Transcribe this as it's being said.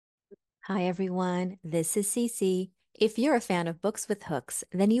Hi, everyone. This is Cece. If you're a fan of books with hooks,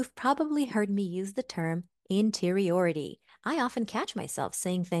 then you've probably heard me use the term interiority. I often catch myself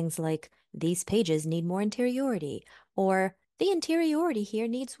saying things like, these pages need more interiority, or the interiority here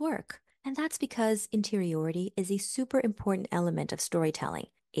needs work. And that's because interiority is a super important element of storytelling.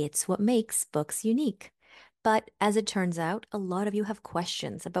 It's what makes books unique. But as it turns out, a lot of you have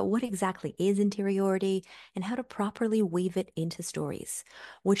questions about what exactly is interiority and how to properly weave it into stories,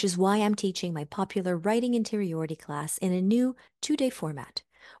 which is why I'm teaching my popular writing interiority class in a new 2-day format.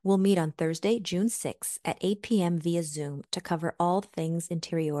 We'll meet on Thursday, June 6th at 8 p.m. via Zoom to cover all things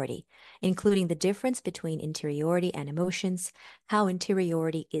interiority, including the difference between interiority and emotions, how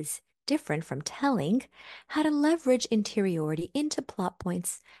interiority is different from telling, how to leverage interiority into plot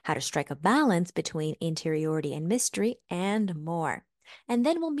points, how to strike a balance between interiority and mystery, and more. And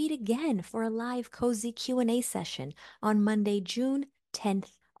then we'll meet again for a live cozy Q&A session on Monday, June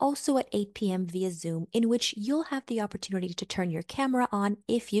 10th, also at 8 p.m. via Zoom, in which you'll have the opportunity to turn your camera on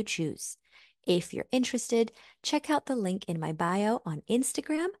if you choose. If you're interested, check out the link in my bio on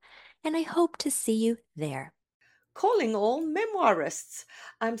Instagram, and I hope to see you there. Calling all memoirists.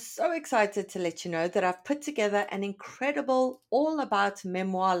 I'm so excited to let you know that I've put together an incredible all about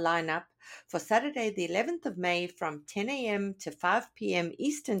memoir lineup for Saturday, the 11th of May from 10 a.m. to 5 p.m.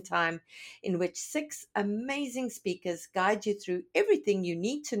 Eastern Time, in which 6 amazing speakers guide you through everything you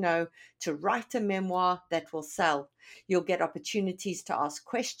need to know to write a memoir that will sell. You'll get opportunities to ask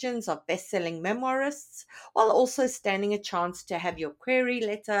questions of best-selling memoirists while also standing a chance to have your query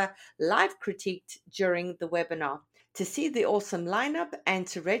letter live critiqued during the webinar. To see the awesome lineup and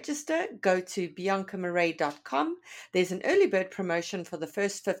to register, go to biancamarais.com. There's an early bird promotion for the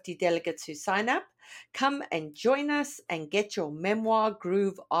first 50 delegates who sign up. Come and join us and get your memoir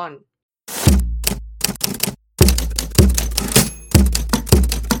groove on.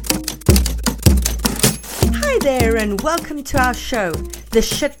 Hi there, and welcome to our show, The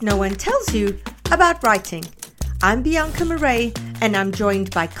Shit No One Tells You About Writing. I'm Bianca Marais, and I'm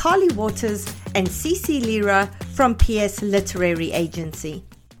joined by Carly Waters and Cece Lira from PS Literary Agency.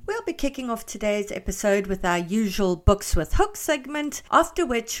 We'll be kicking off today's episode with our usual Books with Hooks segment, after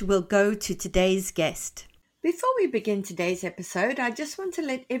which we'll go to today's guest. Before we begin today's episode, I just want to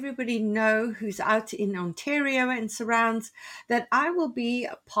let everybody know who's out in Ontario and surrounds that I will be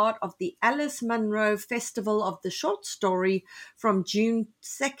a part of the Alice Munro Festival of the Short Story from June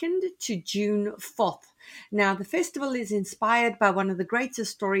 2nd to June 4th. Now, the festival is inspired by one of the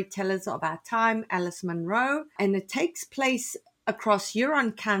greatest storytellers of our time, Alice Munro, and it takes place across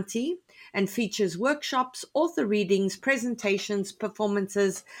Huron County and features workshops, author readings, presentations,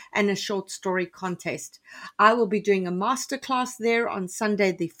 performances, and a short story contest. I will be doing a masterclass there on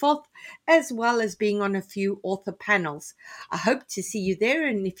Sunday the 4th, as well as being on a few author panels. I hope to see you there,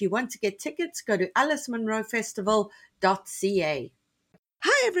 and if you want to get tickets, go to alicemunrofestival.ca.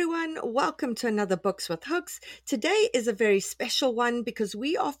 Hi everyone, welcome to another Books with Hooks. Today is a very special one because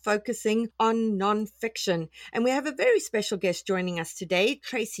we are focusing on nonfiction, and we have a very special guest joining us today,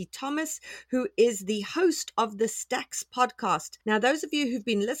 Tracy Thomas, who is the host of the Stacks podcast. Now, those of you who've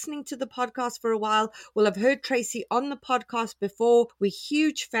been listening to the podcast for a while will have heard Tracy on the podcast before. We're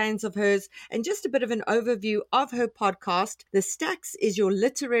huge fans of hers, and just a bit of an overview of her podcast. The Stacks is your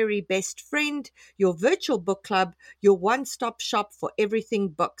literary best friend, your virtual book club, your one-stop shop for everything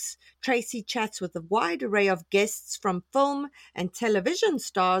books. Tracy chats with a wide array of guests from film and television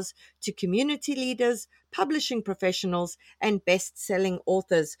stars to community leaders, publishing professionals, and best-selling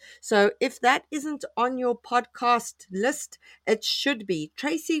authors. So if that isn't on your podcast list, it should be.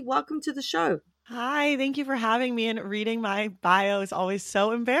 Tracy, welcome to the show. Hi, thank you for having me, and reading my bio is always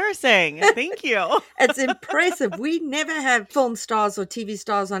so embarrassing. Thank you. It's impressive. We never have film stars or TV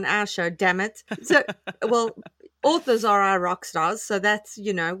stars on our show, damn it. So, well, authors are our rock stars, so that's,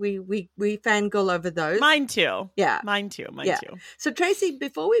 we fangirl over those. Mine too. Yeah. Mine too. So Tracy,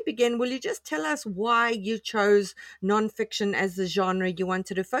 before we begin, will you just tell us why you chose nonfiction as the genre you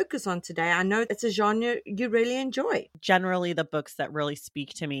wanted to focus on today? I know it's a genre you really enjoy. Generally, the books that really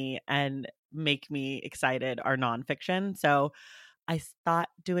speak to me and make me excited are nonfiction. So I thought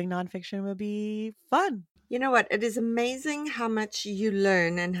doing nonfiction would be fun. You know what? It is amazing how much you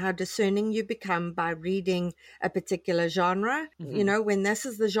learn and how discerning you become by reading a particular genre. Mhm. When this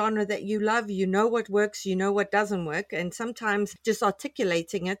is the genre that you love, you know what works, you know what doesn't work. And sometimes just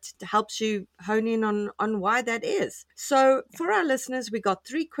articulating it helps you hone in on why that is. So for our listeners, we got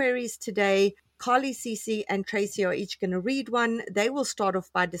 3 queries today. Carly, Cece, and Tracy are each going to read one. They will start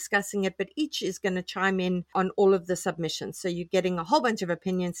off by discussing it, but each is going to chime in on all of the submissions. So you're getting a whole bunch of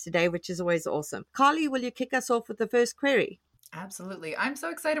opinions today, which is always awesome. Carly, will you kick us off with the first query? Absolutely. I'm so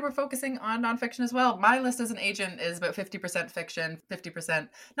excited we're focusing on nonfiction as well. My list as an agent is about 50% fiction, 50%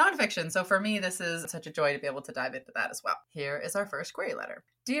 nonfiction. So for me, this is such a joy to be able to dive into that as well. Here is our first query letter.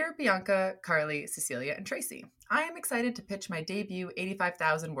 Dear Bianca, Carly, Cecilia, and Tracy, I am excited to pitch my debut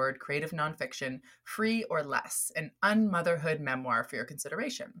 85,000 word creative nonfiction, Free or Less, an unmotherhood memoir for your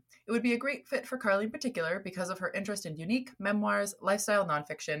consideration. It would be a great fit for Carly in particular because of her interest in unique memoirs, lifestyle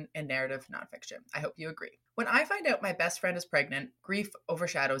nonfiction, and narrative nonfiction. I hope you agree. When I find out my best friend is pregnant, grief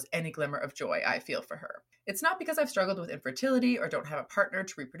overshadows any glimmer of joy I feel for her. It's not because I've struggled with infertility or don't have a partner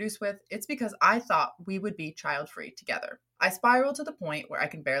to reproduce with, it's because I thought we would be child-free together. I spiral to the point where I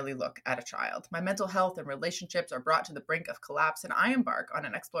can barely look at a child. My mental health and relationships are brought to the brink of collapse, and I embark on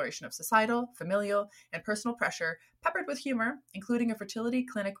an exploration of societal, familial, and personal pressure, peppered with humor, including a fertility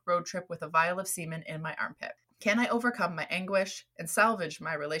clinic road trip with a vial of semen in my armpit. Can I overcome my anguish and salvage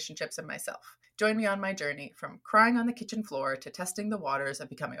my relationships and myself? Join me on my journey from crying on the kitchen floor to testing the waters of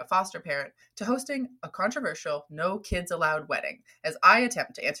becoming a foster parent to hosting a controversial no kids allowed wedding as I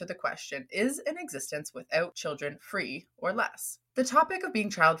attempt to answer the question, is an existence without children free or less? The topic of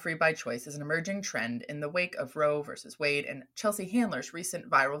being child-free by choice is an emerging trend in the wake of Roe versus Wade and Chelsea Handler's recent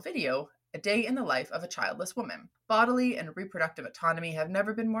viral video, A Day in the Life of a Childless Woman. Bodily and reproductive autonomy have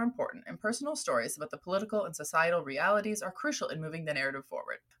never been more important, and personal stories about the political and societal realities are crucial in moving the narrative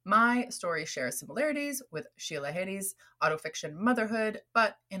forward. My story shares similarities with Sheila Hadi's autofiction Motherhood,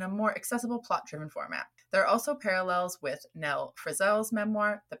 but in a more accessible plot-driven format. There are also parallels with Nell Frizzell's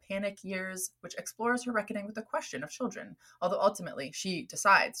memoir, The Panic Years, which explores her reckoning with the question of children, although ultimately she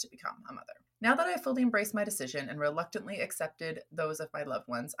decides to become a mother. Now that I have fully embraced my decision and reluctantly accepted those of my loved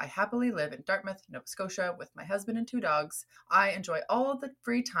ones, I happily live in Dartmouth, Nova Scotia with my husband and 2 dogs. I enjoy all the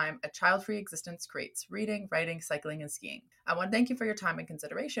free time a child-free existence creates, reading, writing, cycling, and skiing. I want to thank you for your time and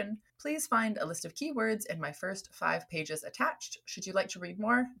consideration. Please find a list of keywords in my first 5 pages attached. Should you like to read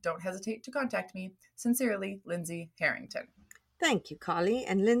more, don't hesitate to contact me. Sincerely, Lindsay Harrington. Thank you, Carly.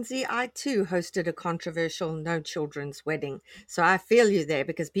 And Lindsay, I too hosted a controversial no children's wedding. So I feel you there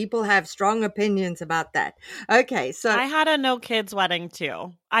because people have strong opinions about that. Okay, so I had a no kids wedding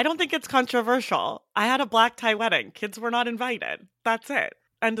too. I don't think it's controversial. I had a black tie wedding. Kids were not invited. That's it.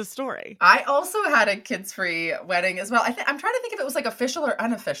 End of story. I also had a kids-free wedding as well. I'm trying to think if it was like official or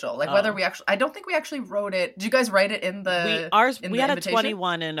unofficial, like whether we actually. I don't think we actually wrote it. Did you guys write it in the? We had a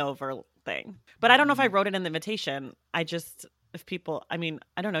 21 and over thing, but I don't know if I wrote it in the invitation. If people, I mean,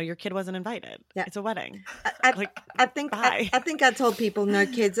 I don't know, your kid wasn't invited. Yeah. It's a wedding. I think I told people no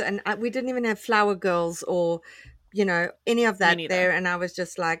kids, and we didn't even have flower girls or, any of that there. And I was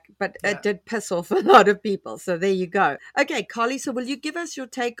just like, but it did piss off a lot of people. So there you go. Okay, Carly, so will you give us your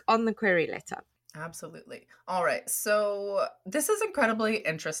take on the query letter? Absolutely. All right. So this is incredibly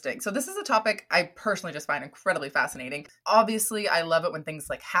interesting. So this is a topic I personally just find incredibly fascinating. Obviously, I love it when things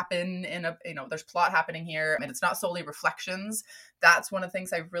like happen there's plot happening here and it's not solely reflections. That's one of the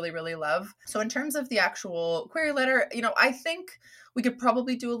things I really, really love. So in terms of the actual query letter, I think we could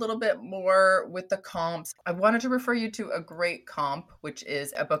probably do a little bit more with the comps. I wanted to refer you to a great comp, which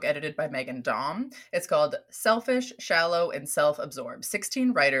is a book edited by Megan Daum. It's called Selfish, Shallow, and Self-Absorbed,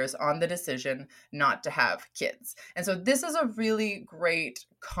 16 Writers on the Decision Not to Have Kids. And so this is a really great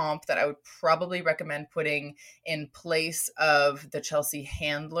comp that I would probably recommend putting in place of the Chelsea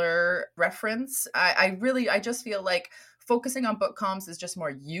Handler reference. I just feel like focusing on book comps is just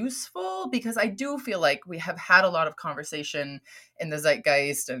more useful because I do feel like we have had a lot of conversation in the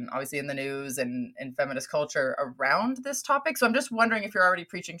zeitgeist and obviously in the news and in feminist culture around this topic. So I'm just wondering if you're already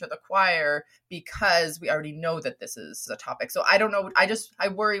preaching to the choir because we already know that this is a topic. So I don't know. I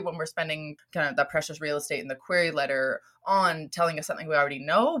worry when we're spending kind of that precious real estate in the query letter on telling us something we already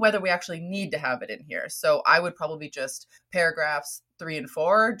know, whether we actually need to have it in here. So I would probably just paragraphs 3 and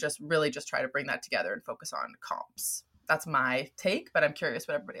 4, just try to bring that together and focus on comps. That's my take, but I'm curious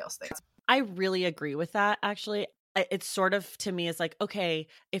what everybody else thinks. I really agree with that, actually. It's sort of, to me, is like, okay,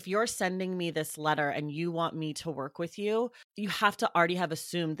 if you're sending me this letter and you want me to work with you, you have to already have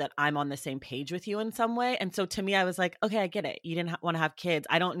assumed that I'm on the same page with you in some way. And so to me, I was like, okay, I get it. You didn't want to have kids.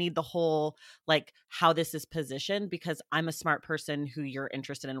 I don't need the whole, like, how this is positioned because I'm a smart person who you're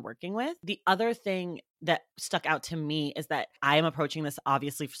interested in working with. The other thing that stuck out to me is that I am approaching this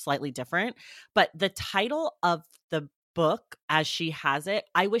obviously slightly different, but the title of the book as she has it,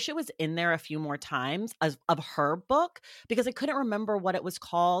 I wish it was in there a few more times of her book because I couldn't remember what it was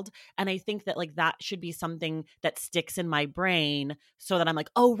called. And I think that like that should be something that sticks in my brain so that I'm like,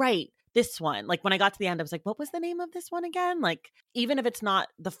 oh, right, this one. Like when I got to the end, I was like, what was the name of this one again? Like, even if it's not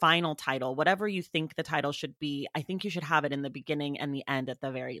the final title, whatever you think the title should be, I think you should have it in the beginning and the end at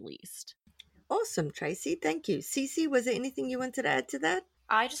the very least. Awesome, Tracy. Thank you. Cece, was there anything you wanted to add to that?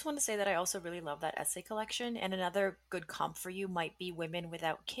 I just want to say that I also really love that essay collection. And another good comp for you might be Women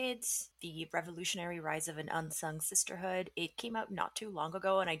Without Kids, The Revolutionary Rise of an Unsung Sisterhood. It came out not too long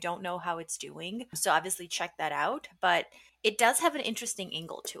ago, and I don't know how it's doing. So obviously check that out. But it does have an interesting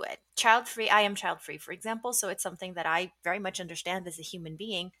angle to it. Child free, I am child free, for example. So it's something that I very much understand as a human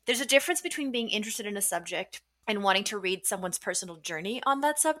being. There's a difference between being interested in a subject and wanting to read someone's personal journey on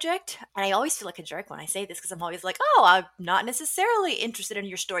that subject. And I always feel like a jerk when I say this because I'm always like, oh, I'm not necessarily interested in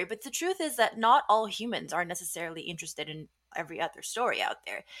your story. But the truth is that not all humans are necessarily interested in every other story out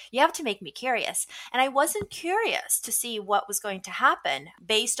there. You have to make me curious. And I wasn't curious to see what was going to happen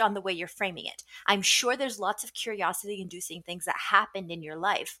based on the way you're framing it. I'm sure there's lots of curiosity inducing things that happened in your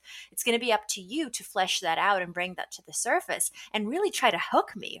life. It's going to be up to you to flesh that out and bring that to the surface and really try to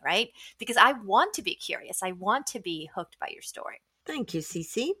hook me, right? Because I want to be curious. I want to be hooked by your story. Thank you,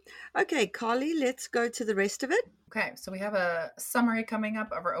 Cece. Okay, Carly, let's go to the rest of it. Okay, so we have a summary coming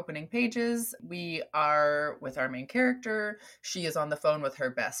up of our opening pages. We are with our main character. She is on the phone with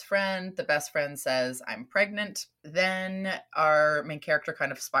her best friend. The best friend says, I'm pregnant. Then our main character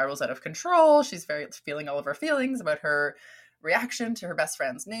kind of spirals out of control. She's feeling all of her feelings about her reaction to her best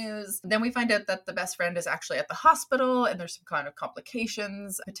friend's news. Then we find out that the best friend is actually at the hospital and there's some kind of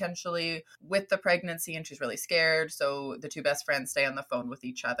complications potentially with the pregnancy and she's really scared. So the two best friends stay on the phone with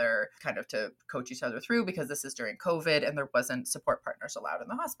each other kind of to coach each other through because this is during COVID and there wasn't support partners allowed in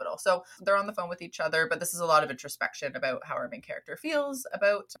the hospital. So they're on the phone with each other, but this is a lot of introspection about how our main character feels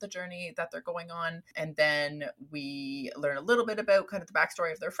about the journey that they're going on. And then we learn a little bit about kind of the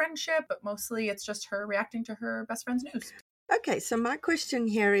backstory of their friendship, but mostly it's just her reacting to her best friend's news. Okay, so my question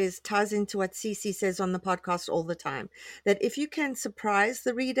here ties into what Cece says on the podcast all the time, that if you can surprise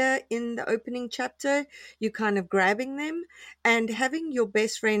the reader in the opening chapter, you're kind of grabbing them, and having your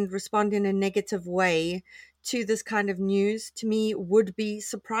best friend respond in a negative way to this kind of news, to me, would be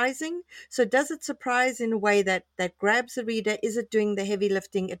surprising. So does it surprise in a way that grabs the reader? Is it doing the heavy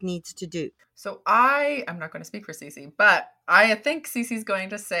lifting it needs to do? So I'm not going to speak for Cece, but I think Cece's going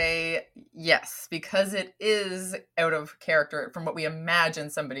to say yes, because it is out of character from what we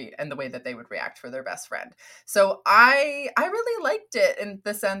imagine somebody and the way that they would react for their best friend. So I really liked it in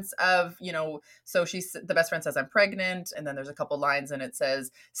the sense of, so the best friend says, I'm pregnant. And then there's a couple lines and it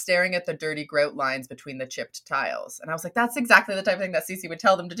says, staring at the dirty grout lines between the chipped tiles. And I was like, that's exactly the type of thing that Cece would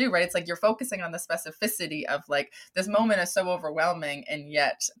tell them to do, right? It's like you're focusing on the specificity of like, this moment is so overwhelming and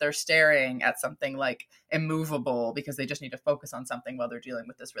yet they're staring at something like immovable because they just need to focus on something while they're dealing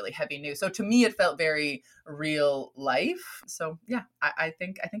with this really heavy news. So to me, it felt very real life. So yeah, I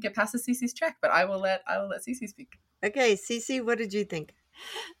think it passes Cece's check, but I will let Cece speak. Okay, Cece, what did you think?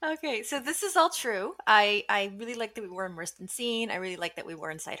 Okay, so this is all true. I really like that we were immersed in scene. I really like that we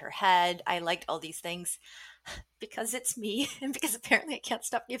were inside her head. I liked all these things because it's me and because apparently I can't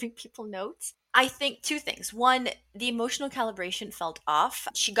stop giving people notes. I think two things. One, the emotional calibration felt off.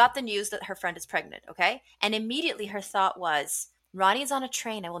 She got the news that her friend is pregnant, okay? And immediately her thought was, Ronnie is on a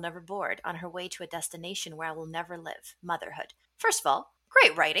train I will never board on her way to a destination where I will never live. Motherhood. First of all,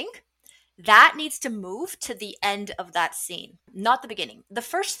 great writing. That needs to move to the end of that scene, not the beginning. The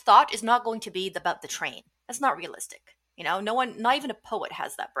first thought is not going to be about the train. That's not realistic. No one, not even a poet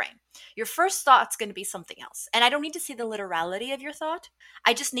has that brain. Your first thought's going to be something else. And I don't need to see the literality of your thought.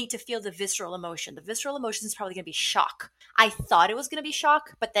 I just need to feel the visceral emotion. The visceral emotion is probably going to be shock. I thought it was going to be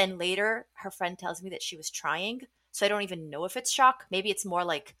shock, but then later her friend tells me that she was trying. So I don't even know if it's shock. Maybe it's more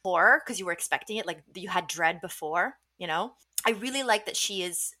like horror because you were expecting it, like you had dread before, I really like that she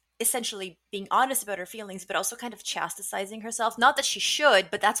is essentially being honest about her feelings, but also kind of chastising herself. Not that she should,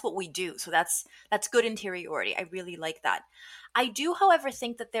 but that's what we do. So that's good interiority. I really like that. I do, however,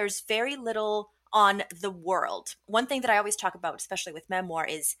 think that there's very little on the world. One thing that I always talk about, especially with memoir,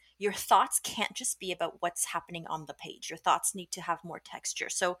 is your thoughts can't just be about what's happening on the page. Your thoughts need to have more texture.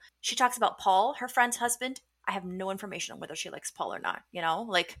 So she talks about Paul, her friend's husband. I have no information on whether she likes Paul or not,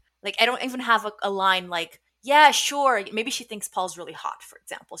 like I don't even have a line like, yeah, sure. Maybe she thinks Paul's really hot, for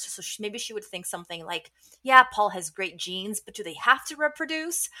example. So maybe she would think something like, yeah, Paul has great genes, but do they have to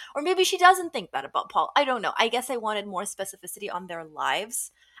reproduce? Or maybe she doesn't think that about Paul. I don't know. I guess I wanted more specificity on their lives.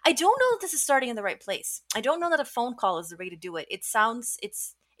 I don't know that this is starting in the right place. I don't know that a phone call is the way to do it. It sounds,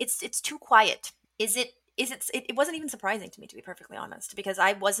 it's too quiet. It wasn't even surprising to me, to be perfectly honest, because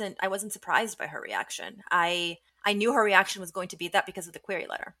I wasn't surprised by her reaction. I knew her reaction was going to be that because of the query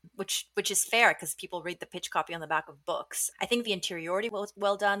letter, which is fair because people read the pitch copy on the back of books. I think the interiority was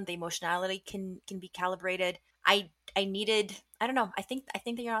well done. The emotionality can be calibrated. I don't know. I think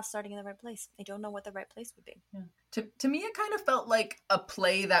that you're not starting in the right place. I don't know what the right place would be. Yeah. To me, it kind of felt like a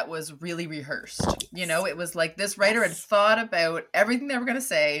play that was really rehearsed. You know, it was like this writer had thought about everything they were going to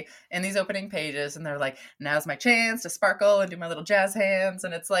say in these opening pages. And they're like, now's my chance to sparkle and do my little jazz hands.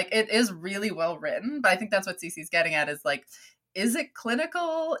 And it's like, it is really well written. But I think that's what Cece's getting at is like, is it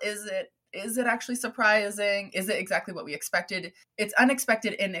clinical? Is it actually surprising? Is it exactly what we expected? It's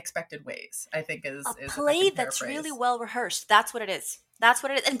unexpected in expected ways, I think is a play that's really well rehearsed. That's what it is. That's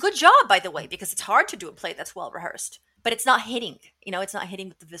what it is. And good job, by the way, because it's hard to do a play that's well rehearsed. But it's not hitting. You know, it's not hitting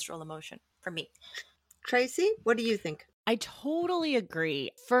with the visceral emotion for me. Tracy, what do you think? I totally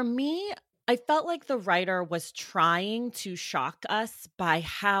agree. For me, I felt like the writer was trying to shock us by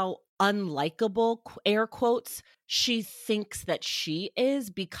how unlikable, air quotes, she thinks that she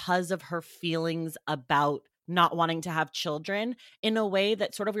is because of her feelings about not wanting to have children, in a way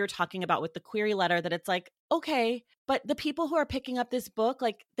that sort of we were talking about with the query letter, that it's like, okay, but the people who are picking up this book,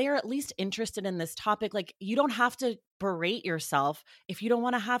 like they're at least interested in this topic. Like you don't have to berate yourself if you don't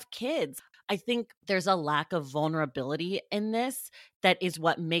want to have kids. I think there's a lack of vulnerability in this that is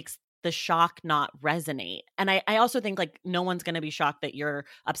what makes the shock not resonate. And I also think like no one's going to be shocked that you're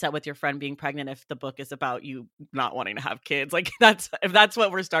upset with your friend being pregnant if the book is about you not wanting to have kids. Like if that's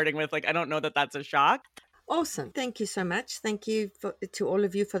what we're starting with, like I don't know that that's a shock. Awesome. Thank you so much. Thank you to all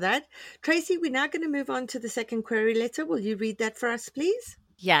of you for that. Tracy, we're now going to move on to the second query letter. Will you read that for us, please?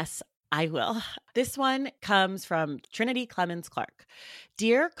 Yes, I will. This one comes from Trinity Clemens Clark.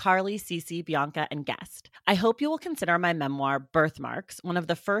 Dear Carly, Cece, Bianca, and guest, I hope you will consider my memoir, Birthmarks, one of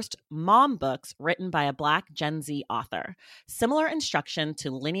the first mom books written by a Black Gen Z author. Similar instruction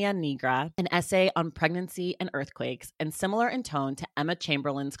to Linea Negra, an essay on pregnancy and earthquakes, and similar in tone to Emma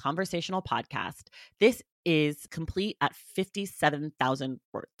Chamberlain's conversational podcast, this is complete at 57,000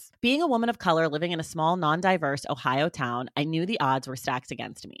 words. Being a woman of color living in a small, non-diverse Ohio town, I knew the odds were stacked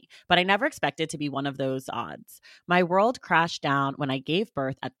against me, but I never expected to be one of those odds. My world crashed down when I gave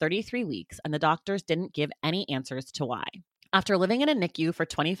birth at 33 weeks, and the doctors didn't give any answers to why. After living in a NICU for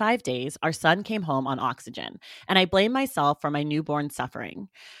 25 days, our son came home on oxygen, and I blame myself for my newborn suffering.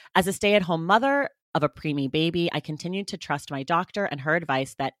 As a stay-at-home mother of a preemie baby, I continued to trust my doctor and her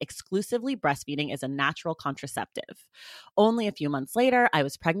advice that exclusively breastfeeding is a natural contraceptive. Only a few months later, I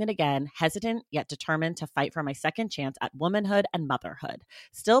was pregnant again, hesitant yet determined to fight for my second chance at womanhood and motherhood,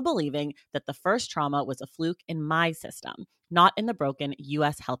 still believing that the first trauma was a fluke in my system, not in the broken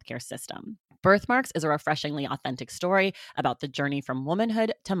U.S. healthcare system. Birthmarks is a refreshingly authentic story about the journey from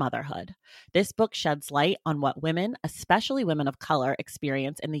womanhood to motherhood. This book sheds light on what women, especially women of color,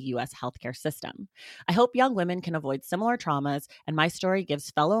 experience in the U.S. healthcare system. I hope young women can avoid similar traumas, and my story gives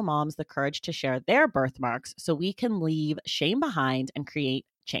fellow moms the courage to share their birthmarks so we can leave shame behind and create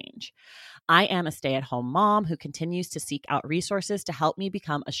change. I am a stay-at-home mom who continues to seek out resources to help me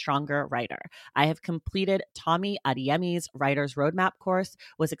become a stronger writer. I have completed Tommy Adeyemi's Writer's Roadmap course,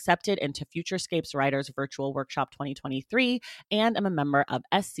 was accepted into Futurescapes Writers Virtual Workshop 2023, and am a member of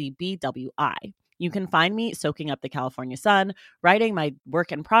SCBWI. You can find me soaking up the California sun, writing my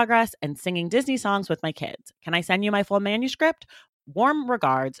work in progress, and singing Disney songs with my kids. Can I send you my full manuscript? Warm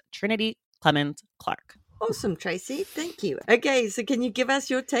regards, Trinity Clemens Clark. Awesome, Tracy. Thank you. Okay, so can you give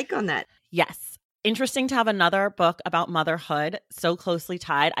us your take on that? Yes. Interesting to have another book about motherhood so closely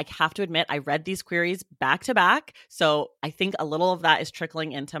tied. I have to admit, I read these queries back to back. So I think a little of that is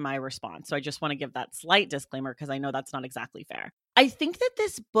trickling into my response. So I just want to give that slight disclaimer because I know that's not exactly fair. I think that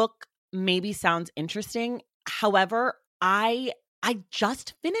this book maybe sounds interesting. However, I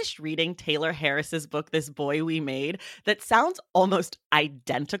just finished reading Taylor Harris's book, This Boy We Made, that sounds almost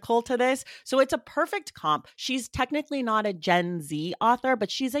identical to this. So it's a perfect comp. She's technically not a Gen Z author,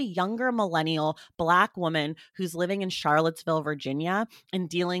 but she's a younger millennial Black woman who's living in Charlottesville, Virginia, and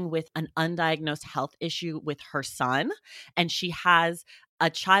dealing with an undiagnosed health issue with her son. And she has a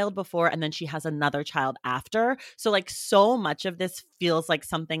child before, and then she has another child after. So like so much of this feels like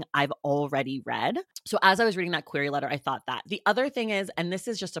something I've already read. So as I was reading that query letter, I thought that. The other thing is, and this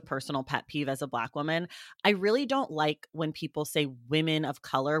is just a personal pet peeve as a Black woman, I really don't like when people say women of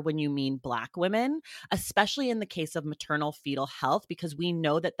color when you mean Black women, especially in the case of maternal fetal health, because we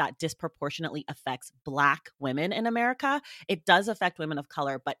know that that disproportionately affects Black women in America. It does affect women of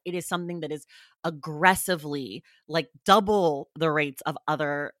color, but it is something that is aggressively like double the rates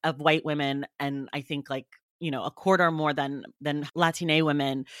of white women, and I think like, you know, a quarter more than Latine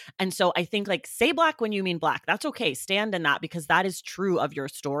women. And so I think like say Black when you mean Black. That's okay. Stand in that because that is true of your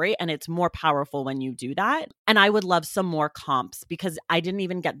story and it's more powerful when you do that. And I would love some more comps because I didn't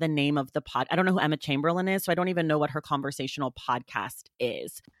even get the name of the pod. I don't know who Emma Chamberlain is, so I don't even know what her conversational podcast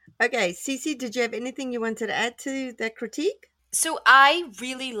is. Okay, Cece, did you have anything you wanted to add to that critique? So I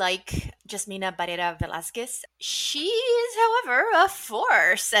really like Jasmina Barrera Velázquez. She is, however, a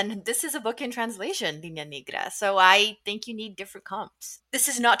force, and this is a book in translation, Linea Negra. So I think you need different comps. This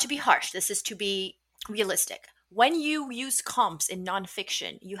is not to be harsh. This is to be realistic. When you use comps in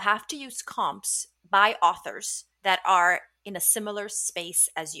nonfiction, you have to use comps by authors that are in a similar space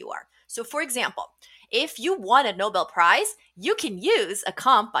as you are. So, for example, if you won a Nobel Prize, you can use a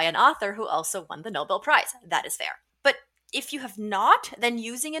comp by an author who also won the Nobel Prize. That is fair. But if you have not, then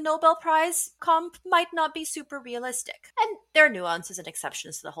using a Nobel Prize comp might not be super realistic. And there are nuances and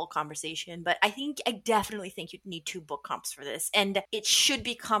exceptions to the whole conversation, but I definitely think you'd need 2 book comps for this. And it should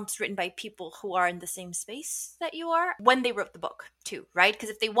be comps written by people who are in the same space that you are when they wrote the book, too, right? Because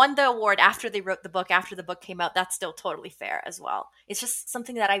if they won the award after they wrote the book, after the book came out, that's still totally fair as well. It's just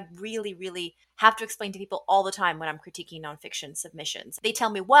something that I really, really have to explain to people all the time when I'm critiquing nonfiction submissions. They tell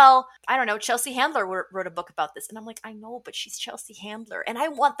me, well, I don't know, Chelsea Handler wrote a book about this. And I'm like, I know, but she's Chelsea Handler. And I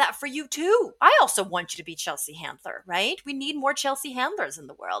want that for you too. I also want you to be Chelsea Handler, right? We need more Chelsea Handlers in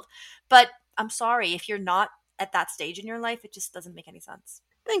the world. But I'm sorry, if you're not at that stage in your life, it just doesn't make any sense.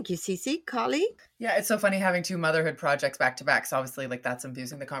 Thank you, Cece. Carly? Yeah, it's so funny having 2 motherhood projects back to back. So obviously, like, that's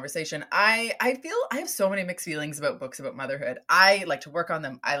infusing the conversation. I feel I have so many mixed feelings about books about motherhood. I like to work on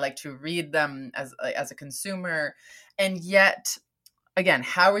them. I like to read them as a consumer, and yet, again,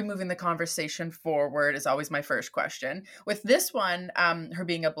 how are we moving the conversation forward is always my first question. With this one, her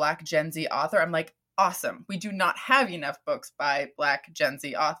being a Black Gen Z author, I'm like, awesome. We do not have enough books by Black Gen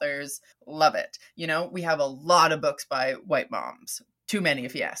Z authors. Love it. You know, we have a lot of books by white moms. Too many,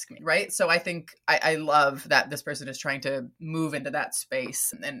 if you ask me, right? So I think I love that this person is trying to move into that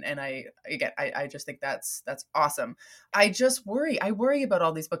space, and I just think that's awesome. I worry about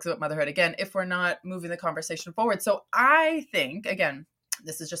all these books about motherhood again if we're not moving the conversation forward. So I think, again,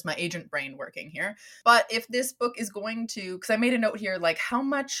 this is just my agent brain working here. But if this book is going to, because I made a note here, like how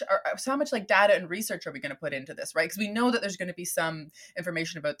much like data and research are we going to put into this, right? Because we know that there's going to be some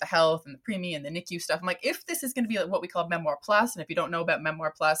information about the health and the preemie and the NICU stuff. I'm like, if this is going to be like what we call Memoir Plus, and if you don't know about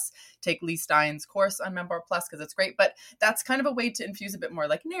Memoir Plus, take Lee Stein's course on Memoir Plus because it's great. But that's kind of a way to infuse a bit more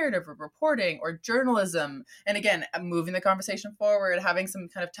like narrative or reporting or journalism. And again, moving the conversation forward, having some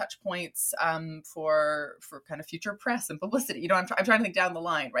kind of touch points for kind of future press and publicity. You know, I'm trying to think down the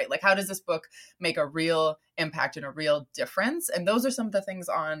line, right? Like, how does this book make a real impact and a real difference? And those are some of the things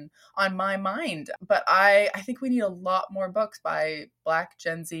on my mind. But I think we need a lot more books by Black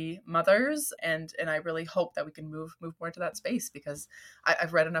Gen Z mothers, and I really hope that we can move more into that space because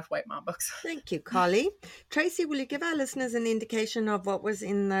I've read enough white mom books. Thank you, Carly. Tracy, will you give our listeners an indication of what was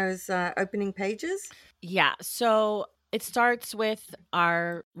in those opening pages? Yeah. So it starts with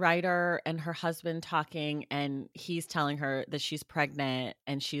our writer and her husband talking, and he's telling her that she's pregnant,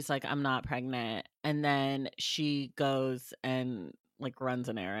 and she's like, I'm not pregnant. And then she goes and like runs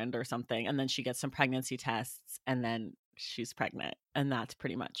an errand or something, and then she gets some pregnancy tests, and then she's pregnant. And that's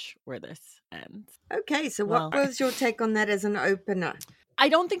pretty much where this ends. Okay, so what was your take on that as an opener? I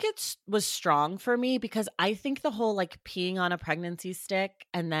don't think it was strong for me because I think the whole like peeing on a pregnancy stick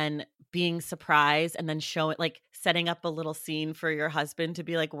and then being surprised and then showing like setting up a little scene for your husband to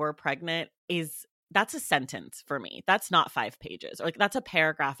be like, we're pregnant that's a sentence for me. That's not 5 pages. Or like that's a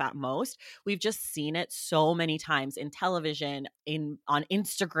paragraph at most. We've just seen it so many times in television, on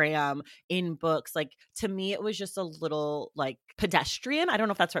Instagram, in books. Like to me, it was just a little like pedestrian. I don't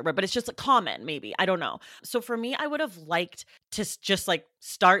know if that's the right word, but it's just a common, maybe. I don't know. So for me, I would have liked to just like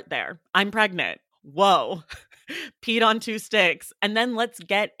start there. I'm pregnant. Whoa. Peed on 2 sticks. And then let's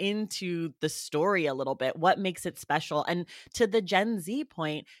get into the story a little bit. What makes it special? And to the Gen Z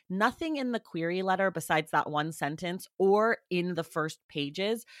point, nothing in the query letter besides that one sentence or in the first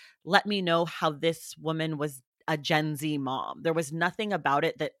pages let me know how this woman was a Gen Z mom. There was nothing about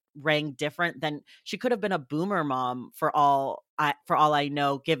it that rang different than she could have been a boomer mom for all I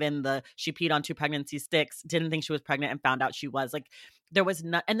know, given she peed on 2 pregnancy sticks, didn't think she was pregnant and found out she was. Like there was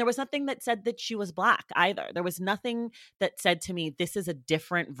nothing that said that she was Black either. There was nothing that said to me, this is a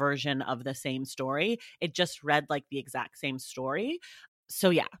different version of the same story. It just read like the exact same story. So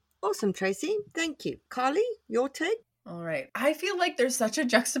yeah. Awesome, Tracy. Thank you. Carly, your take? All right. I feel like there's such a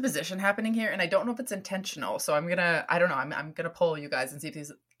juxtaposition happening here, and I don't know if it's intentional. So I'm gonna poll you guys and see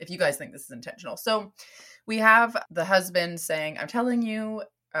if you guys think this is intentional. So we have the husband saying, I'm telling you,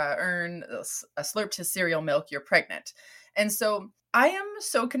 Earn slurped his cereal milk, you're pregnant. And so I am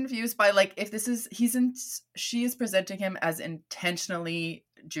so confused by like if she is presenting him as intentionally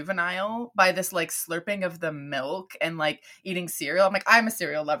juvenile by this like slurping of the milk and like eating cereal. I'm like, I'm a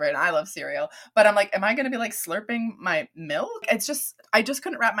cereal lover and I love cereal, but I'm like, am I going to be like slurping my milk? It's just, I just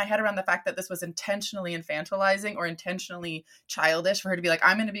couldn't wrap my head around the fact that this was intentionally infantilizing or intentionally childish for her to be like,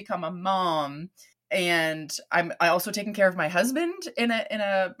 I'm going to become a mom and I also taking care of my husband in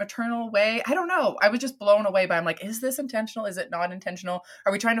a maternal way. I don't know. I was just blown away by, I'm like, is this intentional? Is it not intentional?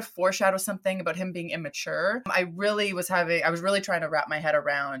 Are we trying to foreshadow something about him being immature? I was really trying to wrap my head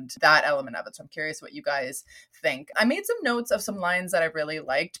around that element of it. So I'm curious what you guys think. I made some notes of some lines that I really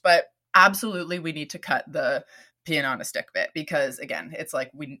liked, but absolutely we need to cut the peeing on a stick bit, because again, it's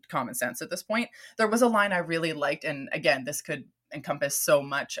like we need common sense at this point. There was a line I really liked, and again, this could encompass so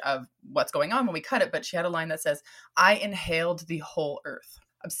much of what's going on when we cut it, but she had a line that says, I inhaled the whole earth.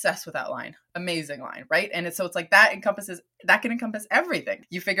 Obsessed with that line. Amazing line, right? And it's like that can encompass everything.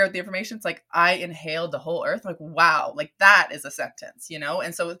 You figure out the information. It's like, I inhaled the whole earth. Like, wow, like that is a sentence,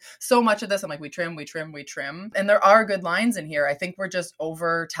 And so much of this, I'm like, we trim. And there are good lines in here. I think we're just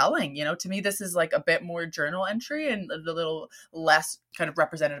over telling, To me, this is like a bit more journal entry and a little less kind of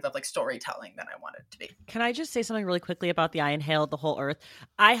representative of like storytelling than I want it to be. Can I just say something really quickly about the I inhaled the whole earth?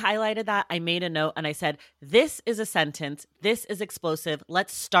 I highlighted that. I made a note and I said, this is a sentence. This is explosive.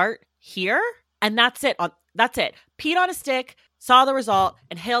 Let's start here. And that's it. That's it. Peed on a stick, saw the result,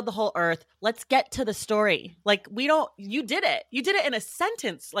 inhaled the whole earth. Let's get to the story. Like, you did it. You did it in a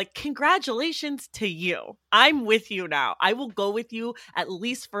sentence. Like, congratulations to you. I'm with you now. I will go with you at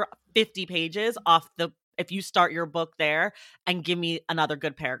least for 50 pages if you start your book there and give me another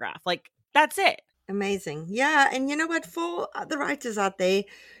good paragraph. Like, that's it. Amazing. Yeah. And you know what? For the writers out there,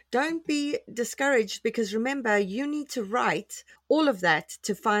 don't be discouraged, because remember, you need to write all of that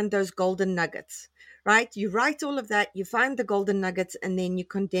to find those golden nuggets, right? You write all of that, you find the golden nuggets, and then you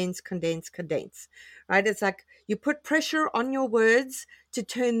condense, right? It's like you put pressure on your words to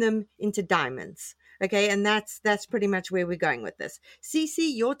turn them into diamonds. Okay. And that's pretty much where we're going with this.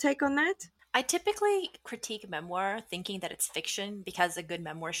 Cece, your take on that? I typically critique memoir thinking that it's fiction because a good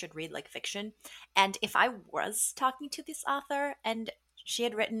memoir should read like fiction. And if I was talking to this author and she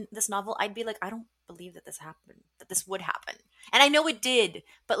had written this novel, I'd be like, I don't believe that this happened, that this would happen. And I know it did,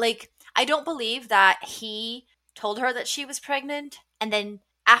 but like, I don't believe that he told her that she was pregnant. And then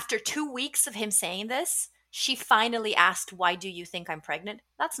after 2 weeks of him saying this, she finally asked, why do you think I'm pregnant?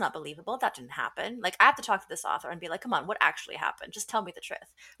 That's not believable. That didn't happen. Like, I have to talk to this author and be like, come on, what actually happened? Just tell me the truth.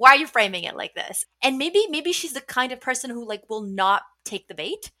 Why are you framing it like this? And maybe she's the kind of person who like will not take the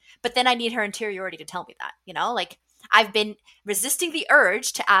bait, but then I need her interiority to tell me that, like, I've been resisting the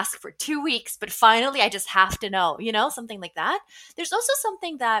urge to ask for 2 weeks, but finally I just have to know, something like that. There's also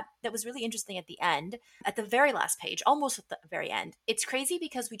something that was really interesting at the end, at the very last page, almost at the very end. It's crazy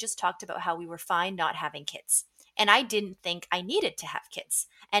because we just talked about how we were fine not having kids. And I didn't think I needed to have kids.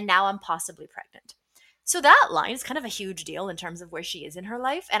 And now I'm possibly pregnant. So that line is kind of a huge deal in terms of where she is in her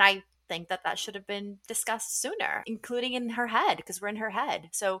life. And I think that should have been discussed sooner, including in her head, because we're in her head.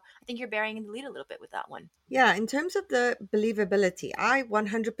 So I think you're bearing the lead a little bit with that one. Yeah, in terms of the believability, I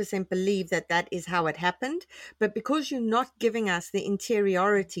 100% believe that is how it happened. But because you're not giving us the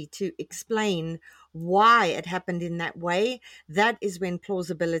interiority to explain why it happened in that way, that is when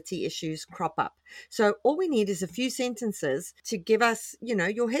plausibility issues crop up. So all we need is a few sentences to give us,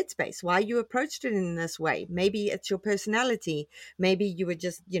 your headspace, why you approached it in this way. Maybe it's your personality. Maybe you were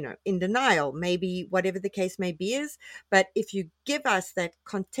just, in denial. Maybe whatever the case may be is. But if you give us that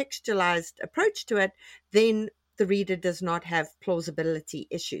contextualized approach to it, then the reader does not have plausibility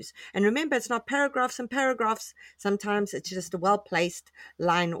issues. And remember, it's not paragraphs and paragraphs. Sometimes it's just a well-placed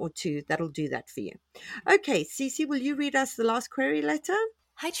line or two that'll do that for you. Okay, Cece, will you read us the last query letter?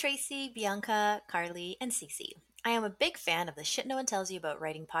 Hi, Tracy, Bianca, Carly, and Cece. I am a big fan of the Shit No One Tells You About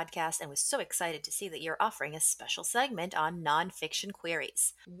Writing podcast and was so excited to see that you're offering a special segment on nonfiction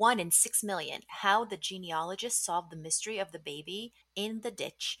queries. 1 in 6 million, How the Genealogist Solved the Mystery of the Baby in the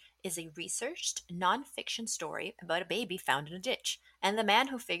Ditch, is a researched nonfiction story about a baby found in a ditch and the man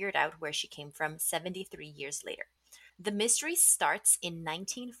who figured out where she came from 73 years later. The mystery starts in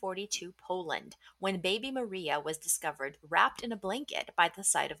 1942 Poland, when baby Maria was discovered wrapped in a blanket by the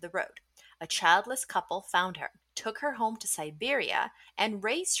side of the road. A childless couple found her, took her home to Siberia, and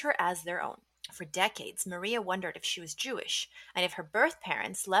raised her as their own. For decades, Maria wondered if she was Jewish, and if her birth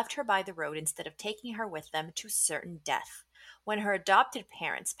parents left her by the road instead of taking her with them to certain death. When her adopted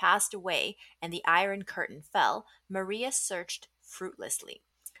parents passed away and the Iron Curtain fell, Maria searched fruitlessly,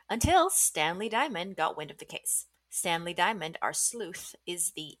 until Stanley Diamond got wind of the case. Stanley Diamond, our sleuth,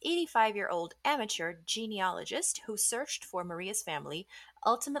 is the 85-year-old amateur genealogist who searched for Maria's family,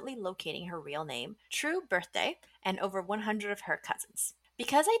 ultimately locating her real name, true birthday, and over 100 of her cousins.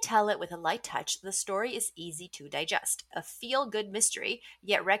 Because I tell it with a light touch, the story is easy to digest. A feel-good mystery,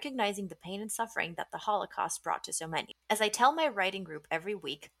 yet recognizing the pain and suffering that the Holocaust brought to so many. As I tell my writing group every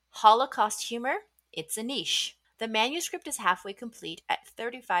week, Holocaust humor, it's a niche. The manuscript is halfway complete at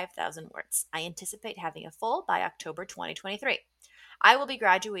 35,000 words. I anticipate having a full by October 2023. I will be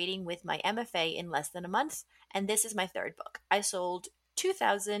graduating with my MFA in less than a month, and this is my third book. I sold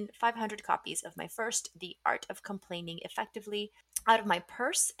 2,500 copies of my first, The Art of Complaining Effectively, out of my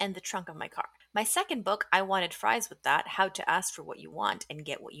purse and the trunk of my car. My second book, I Wanted Fries with That, How to Ask for What You Want and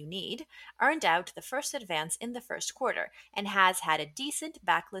Get What You Need, earned out the first advance in the first quarter and has had a decent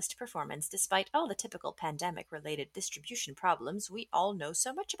backlist performance despite all the typical pandemic-related distribution problems we all know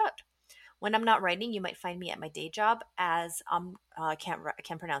so much about. When I'm not writing, you might find me at my day job as I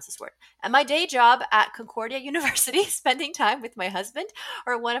can't pronounce this word. At my day job at Concordia University, spending time with my husband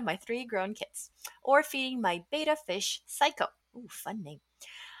or one of my 3 grown kids, or feeding my beta fish, Psycho. Ooh, fun name.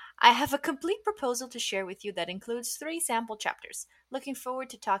 I have a complete proposal to share with you that includes 3 sample chapters. Looking forward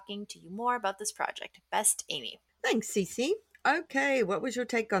to talking to you more about this project. Best, Amy. Thanks, Cece. Okay, what was your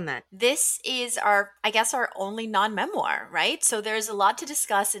take on that? This is our only non-memoir, right? So there's a lot to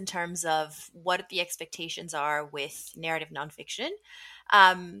discuss in terms of what the expectations are with narrative nonfiction.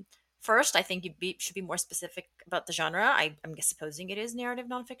 First, I think you should be more specific about the genre. I'm supposing it is narrative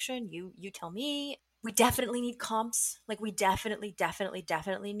nonfiction. You tell me. We definitely need comps. Like we definitely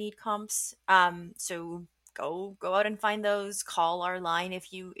need comps. So go out and find those. Call our line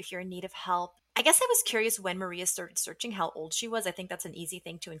if you're in need of help. I guess I was curious when Maria started searching how old she was. I think that's an easy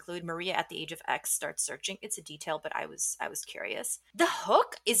thing to include. Maria at the age of X starts searching. It's a detail, but I was curious. The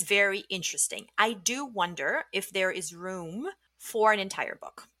hook is very interesting. I do wonder if there is room for an entire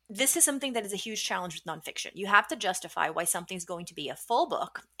book. This is something that is a huge challenge with nonfiction. You have to justify why something's going to be a full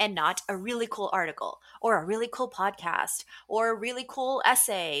book and not a really cool article or a really cool podcast or a really cool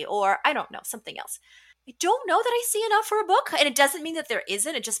essay or I don't know, something else. I don't know that I see enough for a book, and it doesn't mean that there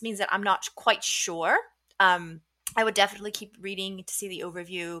isn't. It just means that I'm not quite sure. I would definitely keep reading to see the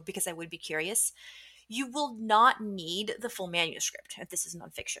overview because I would be curious. You will not need the full manuscript if this is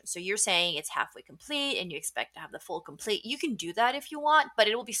nonfiction. So you're saying it's halfway complete and you expect to have the full complete. You can do that if you want, but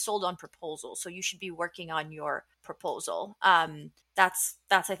it will be sold on proposal. So you should be working on your proposal. That's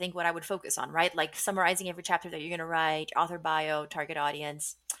I think what I would focus on, right? Like summarizing every chapter that you're going to write, author bio, target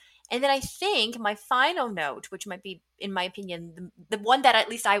audience. And then I think my final note, which might be, in my opinion, the one that at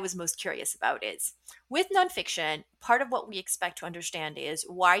least I was most curious about is, with nonfiction, part of what we expect to understand is,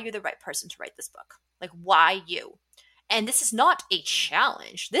 why are you the right person to write this book? Like, why you? And this is not a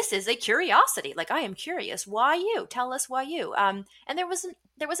challenge. This is a curiosity. Like, I am curious. Why you? Tell us why you. And there wasn't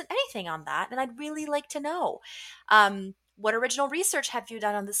anything on that, and I'd really like to know. What original research have you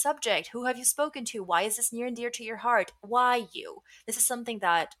done on the subject? Who have you spoken to? Why is this near and dear to your heart? Why you? This is something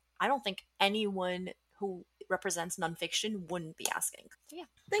that I don't think anyone who represents nonfiction wouldn't be asking. So, yeah.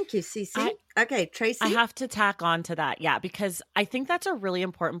 Thank you, Cece. Okay, Tracy. I have to tack on to that. Yeah, because I think that's a really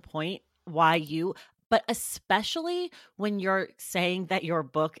important point. Why you? But especially when you're saying that your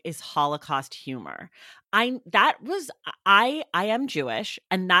book is Holocaust humor. I am Jewish,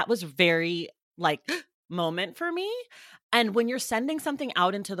 and that was very moment for me. And when you're sending something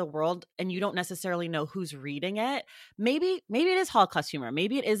out into the world and you don't necessarily know who's reading it, maybe it is Holocaust humor,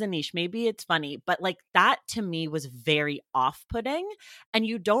 maybe it is a niche, maybe it's funny, but that to me was very off-putting. And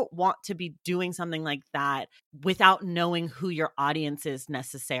you don't want to be doing something like that without knowing who your audience is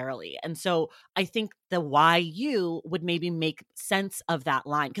necessarily. And so I think the why you would maybe make sense of that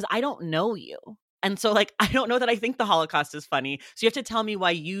line, because I don't know you. And so I don't know that I think the Holocaust is funny. So you have to tell me why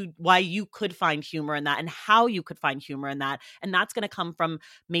you could find humor in that and how you could find humor in that. And that's going to come from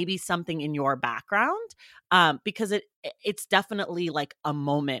maybe something in your background, because it's definitely a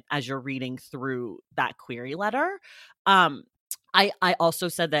moment as you're reading through that query letter. I also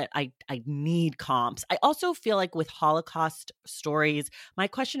said that I need comps. I also feel like with Holocaust stories, my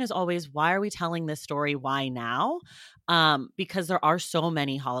question is always, why are we telling this story? Why now? Because there are so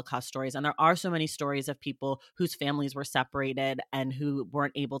many Holocaust stories, and there are so many stories of people whose families were separated and who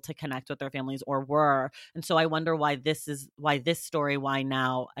weren't able to connect with their families or were. And so I wonder why this story, why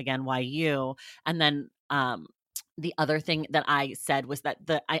now? Again, why you? And then the other thing that I said was that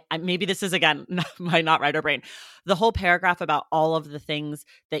I maybe this is again my not writer brain, the whole paragraph about all of the things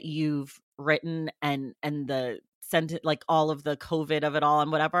that you've written and the sentence, all of the COVID of it all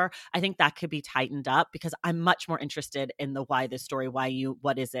and whatever, I think that could be tightened up, because I'm much more interested in the why this story, why you,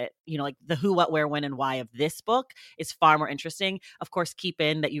 what is it, the who, what, where, when, and why of this book is far more interesting. Of course, keep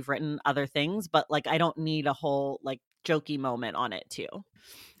in that you've written other things, but I don't need a whole jokey moment on it too.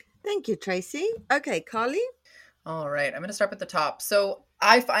 Thank you, Tracy. Okay, Carly. All right, I'm going to start at the top. So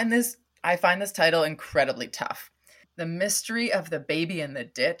I find this title incredibly tough. The Mystery of the Baby in the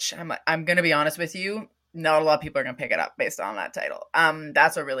Ditch. I'm going to be honest with you. Not a lot of people are going to pick it up based on that title.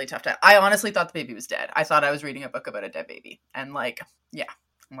 That's a really tough title. I honestly thought the baby was dead. I thought I was reading a book about a dead baby, and like, yeah,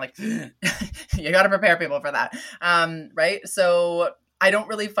 I'm like, you got to prepare people for that, right? So I don't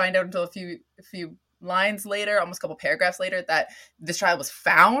really find out until a few lines later, almost a couple paragraphs later, that this child was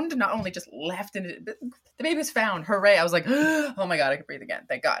found, not only just left in it, but the baby was found. Hooray. I was like, oh my God, I can breathe again.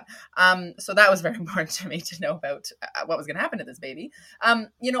 Thank God. So that was very important to me to know about what was going to happen to this baby.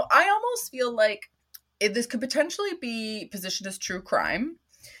 You know, I almost feel like this could potentially be positioned as true crime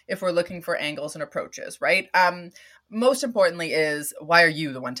if we're looking for angles and approaches, right? Most importantly is, why are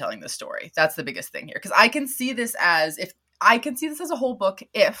you the one telling this story? That's the biggest thing here. Because I can see this as a whole book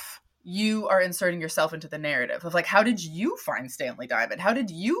if you are inserting yourself into the narrative of like, how did you find Stanley Diamond? How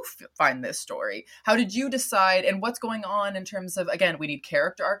did you find this story? How did you decide, and what's going on in terms of, again, we need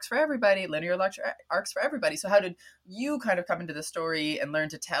character arcs for everybody, linear arcs for everybody. So how did you kind of come into the story and learn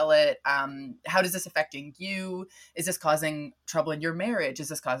to tell it? How is this affecting you? Is this causing trouble in your marriage? Is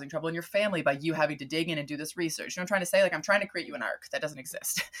this causing trouble in your family by you having to dig in and do this research? You know what I'm trying to say? Like, I'm trying to create you an arc that doesn't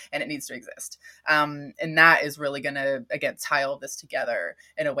exist and it needs to exist. And that is really going to, again, tie all this together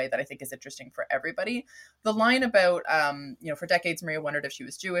in a way that I think is interesting for everybody. The line about, for decades, Maria wondered if she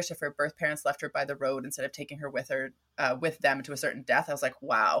was Jewish, if her birth parents left her by the road instead of taking her with them to a certain death. I was like,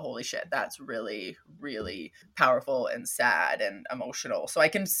 wow, holy shit, that's really, really powerful and sad and emotional. So I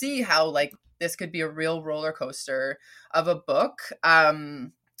can see how like this could be a real roller coaster of a book.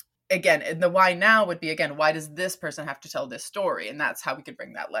 Again, and the why now would be, again, why does this person have to tell this story? And that's how we could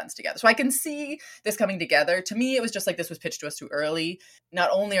bring that lens together. So I can see this coming together. To me, it was just like this was pitched to us too early.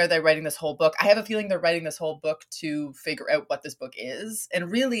 Not only are they writing this whole book, I have a feeling they're writing this whole book to figure out what this book is.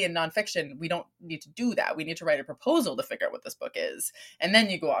 And really in nonfiction, we don't need to do that. We need to write a proposal to figure out what this book is. And then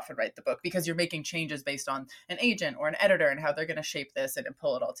you go off and write the book because you're making changes based on an agent or an editor and how they're going to shape this and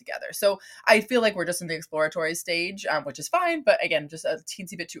pull it all together. So I feel like we're just in the exploratory stage, which is fine. But again, just a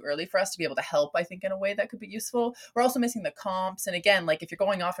teensy bit too early for us to be able to help, I think, in a way that could be useful. We're also missing the comps. And again, like if you're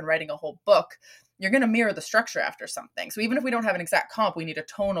going off and writing a whole book, you're going to mirror the structure after something. So even if we don't have an exact comp, we need a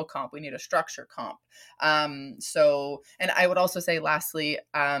tonal comp, we need a structure comp. And I would also say, lastly,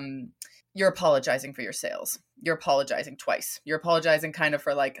 you're apologizing for your sales. You're apologizing twice. You're apologizing kind of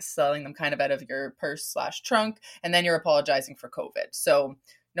for like selling them kind of out of your purse/trunk, and then you're apologizing for COVID. So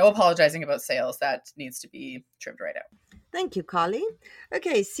no apologizing about sales. That needs to be trimmed right out. Thank you, Carly.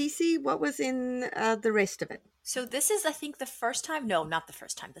 Okay, Cece, what was in the rest of it? So this is, I think, the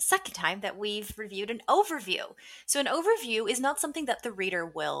second time that we've reviewed an overview. So an overview is not something that the reader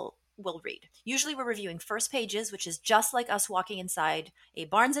will read. Usually we're reviewing first pages, which is just like us walking inside a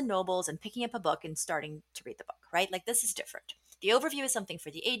Barnes and Nobles and picking up a book and starting to read the book, right? Like this is different. The overview is something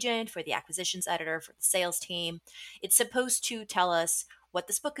for the agent, for the acquisitions editor, for the sales team. It's supposed to tell us what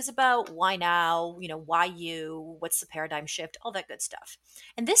this book is about, why now, why you, what's the paradigm shift, all that good stuff.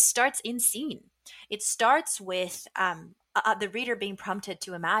 And this starts in scene. It starts with the reader being prompted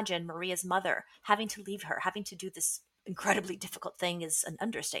to imagine Maria's mother having to leave her, having to do this incredibly difficult thing is an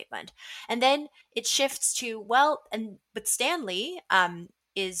understatement. And then it shifts to, but Stanley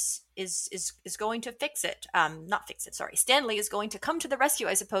is going to fix it. Not fix it, sorry. Stanley is going to come to the rescue,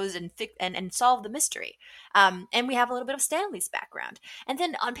 I suppose, and solve the mystery. And we have a little bit of Stanley's background. And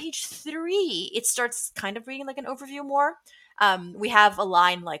then on page 3, it starts kind of reading like an overview more. We have a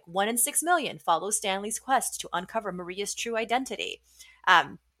line like 1 in 6 million follows Stanley's quest to uncover Maria's true identity.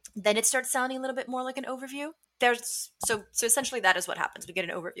 Then it starts sounding a little bit more like an overview. So essentially that is what happens. We get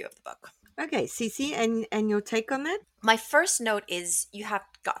an overview of the book. Okay, Cece, and your take on that? My first note is you have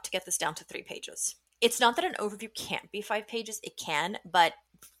got to get this down to 3 pages. It's not that an overview can't be 5 pages. It can, but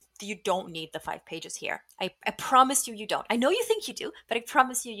you don't need the 5 pages here. I promise you don't. I know you think you do, but I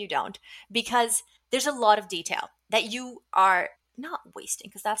promise you don't, because there's a lot of detail that you are not wasting,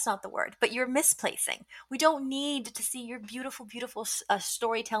 because that's not the word, but you're misplacing. We don't need to see your beautiful, beautiful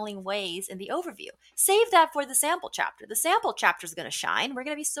storytelling ways in the overview. Save that for the sample chapter. The sample chapter is going to shine. We're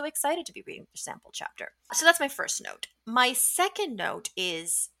going to be so excited to be reading the sample chapter. So that's my first note. My second note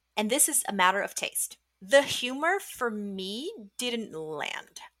is, and this is a matter of taste, the humor for me didn't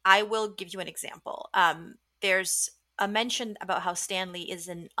land. I will give you an example. There's a mention about how Stanley is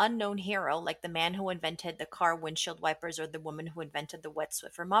an unknown hero, like the man who invented the car windshield wipers or the woman who invented the wet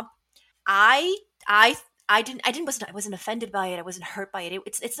Swiffer mop. I wasn't offended by it. I wasn't hurt by it.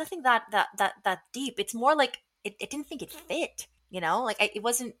 It's nothing that deep. It's more like it didn't think it fit. Like it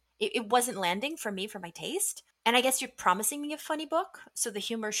wasn't landing for me, for my taste. And I guess you're promising me a funny book, so the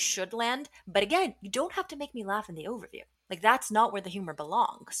humor should land. But again, you don't have to make me laugh in the overview. Like that's not where the humor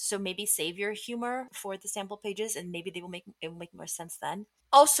belongs. So maybe save your humor for the sample pages, and maybe it will make more sense then.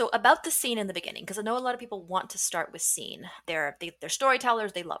 Also, about the scene in the beginning, because I know a lot of people want to start with scene. They're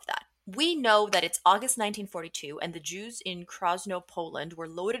storytellers, they love that. We know that it's August 1942, and the Jews in Krosno, Poland were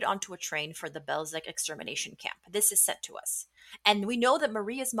loaded onto a train for the Belzec extermination camp. This is sent to us. And we know that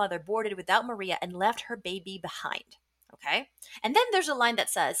Maria's mother boarded without Maria and left her baby behind. Okay? And then there's a line that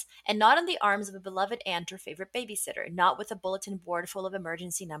says, and not in the arms of a beloved aunt or favorite babysitter, not with a bulletin board full of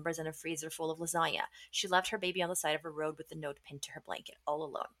emergency numbers and a freezer full of lasagna. She left her baby on the side of a road with the note pinned to her blanket, all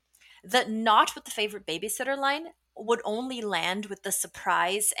alone. The not with the favorite babysitter line would only land with the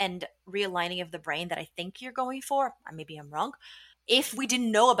surprise and realigning of the brain that I think you're going for. Maybe I'm wrong. If we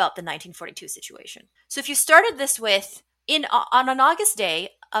didn't know about the 1942 situation. So if you started this with, on an August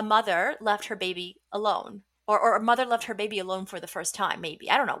day, a mother left her baby alone. Or a mother left her baby alone for the first time,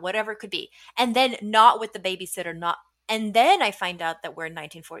 maybe. I don't know, whatever it could be. And then not with the babysitter, and then I find out that we're in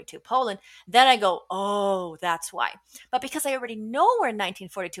 1942 Poland. Then I go, oh, that's why. But because I already know we're in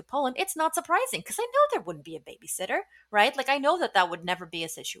 1942 Poland, it's not surprising because I know there wouldn't be a babysitter, right? Like I know that would never be a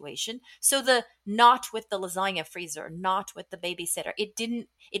situation. So the not with the lasagna freezer, not with the babysitter, it didn't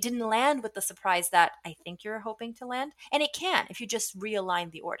land with the surprise that I think you're hoping to land. And it can if you just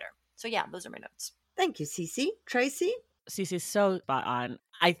realign the order. So yeah, those are my notes. Thank you, Cece. Tracy? Cece's so spot on.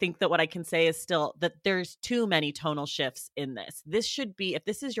 I think that what I can say is still that there's too many tonal shifts in this. This should be, if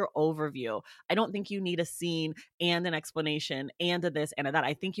this is your overview, I don't think you need a scene and an explanation and a this and a that.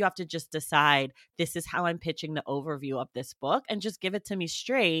 I think you have to just decide this is how I'm pitching the overview of this book and just give it to me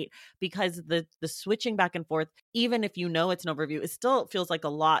straight, because the switching back and forth, even if you know it's an overview, it still feels like a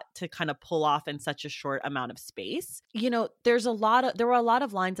lot to kind of pull off in such a short amount of space. You know, there were a lot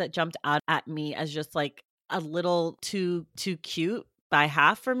of lines that jumped out at me as just like a little too cute by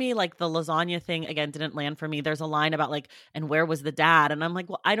half for me. Like the lasagna thing again didn't land for me. There's a line about like, and where was the dad? And I'm like,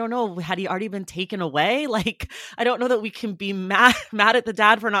 well, I don't know. Had he already been taken away? Like, I don't know that we can be mad at the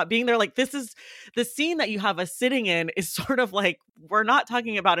dad for not being there. Like, this is the scene that you have us sitting in is sort of like, we're not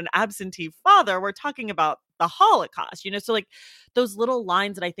talking about an absentee father. We're talking about the Holocaust, you know? So like those little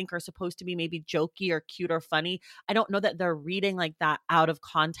lines that I think are supposed to be maybe jokey or cute or funny, I don't know that they're reading like that out of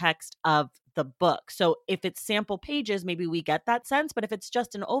context of the book. So if it's sample pages, maybe we get that sense. But if it's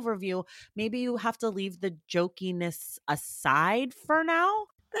just an overview, maybe you have to leave the jokiness aside for now.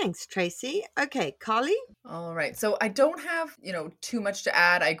 Thanks, Tracy. Okay, Carly? All right. So I don't have, too much to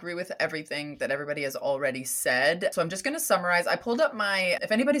add. I agree with everything that everybody has already said. So I'm just going to summarize. I pulled up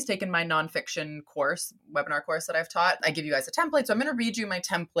if anybody's taken my nonfiction webinar course that I've taught, I give you guys a template. So I'm going to read you my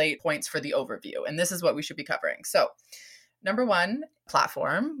template points for the overview. And this is what we should be covering. So number one,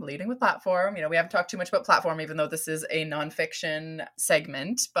 platform, leading with platform. We haven't talked too much about platform, even though this is a nonfiction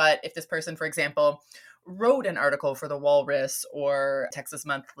segment. But if this person, for example, wrote an article for the Walrus or Texas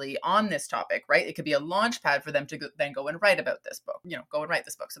Monthly on this topic, right? It could be a launch pad for them to then go and write about this book, go and write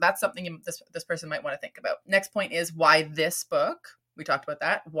this book. So that's something this person might want to think about. Next point is why this book? We talked about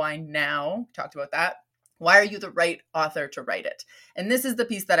that. Why now? We talked about that. Why are you the right author to write it? And this is the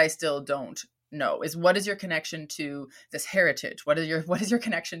piece that I still don't know, is what is your connection to this heritage? What is your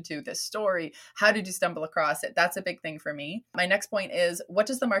connection to this story? How did you stumble across it? That's a big thing for me. My next point is, what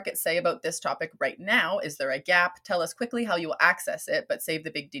does the market say about this topic right now? Is there a gap? Tell us quickly how you will access it, but save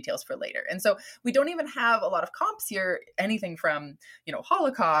the big details for later. And so we don't even have a lot of comps here, anything from,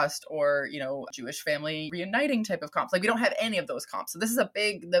 Holocaust or, Jewish family reuniting type of comps. Like we don't have any of those comps. So this is a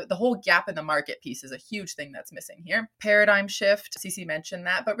big, the whole gap in the market piece is a huge thing that's missing here. Paradigm shift, Cece mentioned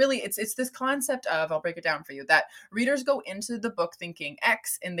that, but really it's this concept of, I'll break it down for you, that readers go into the book thinking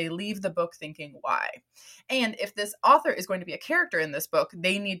X and they leave the book thinking Y. And if this author is going to be a character in this book,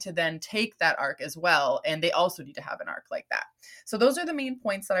 they need to then take that arc as well. And they also need to have an arc like that. So those are the main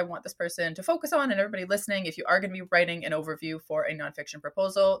points that I want this person to focus on. And everybody listening, if you are going to be writing an overview for a nonfiction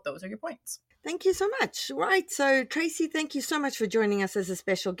proposal, those are your points. Thank you so much. Right. So Tracy, thank you so much for joining us as a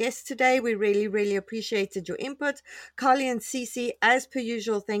special guest today. We really, really appreciated your input. Carly and Cece, as per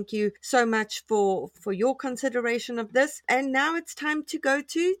usual, thank you so much for your consideration of this. And now it's time to go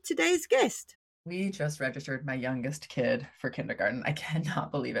to today's guest. We just registered my youngest kid for kindergarten. I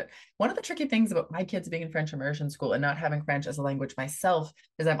cannot believe it. One of the tricky things about my kids being in French immersion school and not having French as a language myself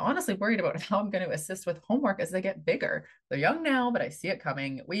is I'm honestly worried about how I'm going to assist with homework as they get bigger. They're young now, but I see it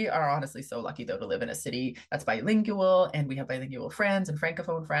coming. We are honestly so lucky, though, to live in a city that's bilingual, and we have bilingual friends and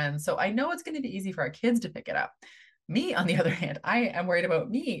francophone friends. So I know it's going to be easy for our kids to pick it up. Me, on the other hand, I am worried about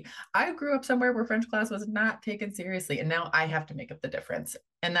me. I grew up somewhere where French class was not taken seriously, and now I have to make up the difference.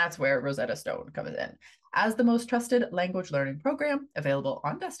 And that's where Rosetta Stone comes in. As the most trusted language learning program available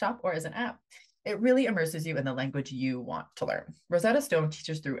on desktop or as an app, it really immerses you in the language you want to learn. Rosetta Stone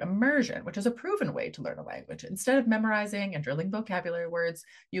teaches through immersion, which is a proven way to learn a language. Instead of memorizing and drilling vocabulary words,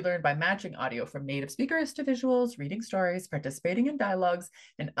 you learn by matching audio from native speakers to visuals, reading stories, participating in dialogues,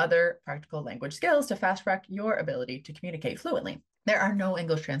 and other practical language skills to fast track your ability to communicate fluently. There are no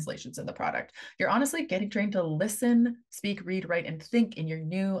English translations in the product. You're honestly getting trained to listen, speak, read, write, and think in your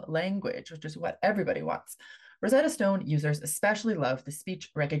new language, which is what everybody wants. Rosetta Stone users especially love the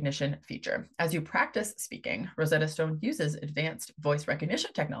speech recognition feature. As you practice speaking, Rosetta Stone uses advanced voice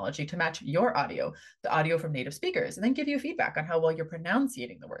recognition technology to match your audio, the audio from native speakers, and then give you feedback on how well you're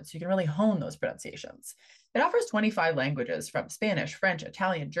pronunciating the words so you can really hone those pronunciations. It offers 25 languages from Spanish, French,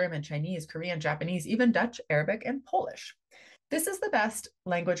 Italian, German, Chinese, Korean, Japanese, even Dutch, Arabic, and Polish. This is the best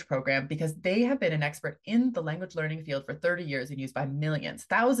language program because they have been an expert in the language learning field for 30 years and used by millions.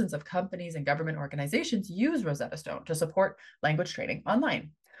 Thousands of companies and government organizations use Rosetta Stone to support language training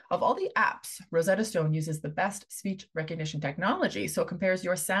online. Of all the apps, Rosetta Stone uses the best speech recognition technology, so it compares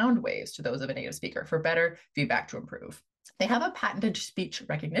your sound waves to those of a native speaker for better feedback to improve. They have a patented speech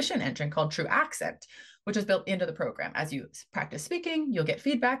recognition engine called True Accent, which is built into the program. As you practice speaking, you'll get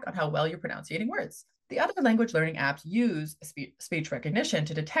feedback on how well you're pronouncing words. The other language learning apps use speech recognition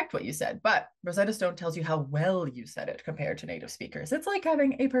to detect what you said, but Rosetta Stone tells you how well you said it compared to native speakers. It's like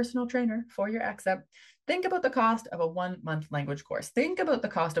having a personal trainer for your accent. Think about the cost of a 1-month language course. Think about the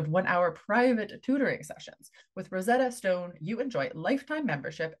cost of 1-hour private tutoring sessions. With Rosetta Stone, you enjoy lifetime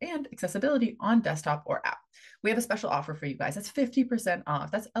membership and accessibility on desktop or app. We have a special offer for you guys. That's 50%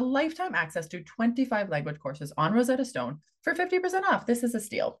 off. That's a lifetime access to 25 language courses on Rosetta Stone for 50% off. This is a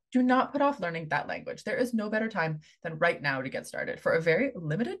steal. Do not put off learning that language. There is no better time than right now to get started. For a very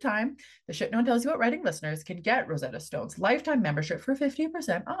limited time, the Shit No One Tells You About Writing listeners can get Rosetta Stone's lifetime membership for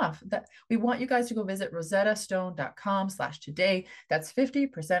 50% off. We want you guys to go visit rosettastone.com/today. That's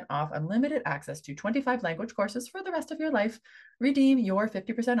 50% off unlimited access to 25 language courses for the rest of your life. Redeem your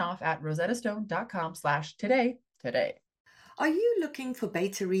 50% off at rosettastone.com/today today. Are you looking for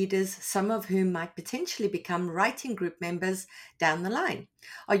beta readers, some of whom might potentially become writing group members down the line?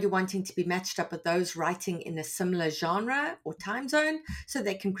 Are you wanting to be matched up with those writing in a similar genre or time zone so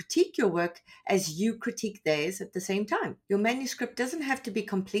they can critique your work as you critique theirs at the same time? Your manuscript doesn't have to be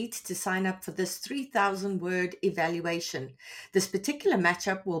complete to sign up for this 3,000-word evaluation. This particular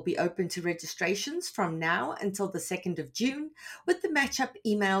matchup will be open to registrations from now until the 2nd of June, with the matchup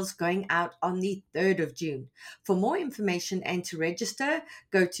emails going out on the 3rd of June. For more information and to register,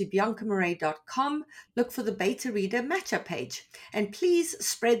 go to biancamarais.com, look for the beta reader matchup page, and please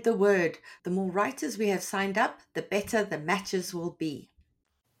spread the word. The more writers we have signed up, the better the matches will be.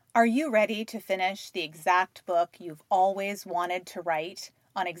 Are you ready to finish the exact book you've always wanted to write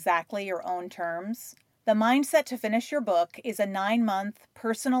on exactly your own terms? The Mindset to Finish Your Book is a 9-month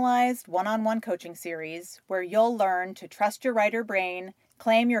personalized one-on-one coaching series where you'll learn to trust your writer brain,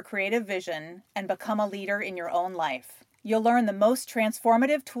 claim your creative vision, and become a leader in your own life. You'll learn the most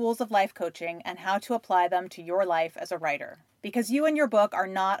transformative tools of life coaching and how to apply them to your life as a writer. Because you and your book are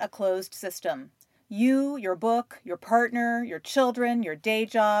not a closed system. You, your book, your partner, your children, your day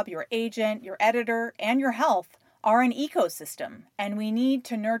job, your agent, your editor, and your health are an ecosystem, and we need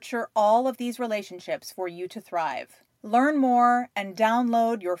to nurture all of these relationships for you to thrive. Learn more and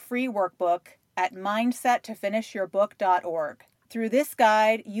download your free workbook at mindsettofinishyourbook.org. Through this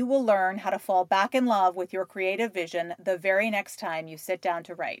guide, you will learn how to fall back in love with your creative vision the very next time you sit down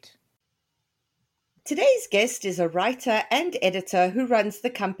to write. Today's guest is a writer and editor who runs the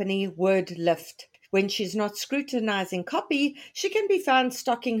company WordLift. When she's not scrutinizing copy, she can be found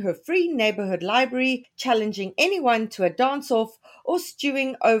stocking her free neighborhood library, challenging anyone to a dance-off, or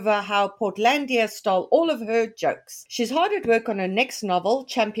stewing over how Portlandia stole all of her jokes. She's hard at work on her next novel,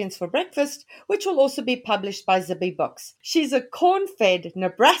 Champions for Breakfast, which will also be published by Zibby Books. She's a corn-fed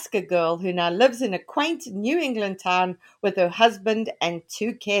Nebraska girl who now lives in a quaint New England town with her husband and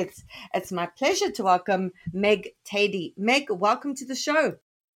 2 kids. It's my pleasure to welcome Meg Tady. Meg, welcome to the show.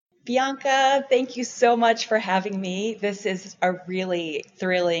 Bianca, thank you so much for having me. This is a really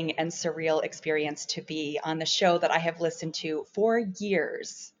thrilling and surreal experience to be on the show that I have listened to for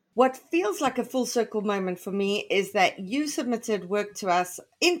years. What feels like a full circle moment for me is that you submitted work to us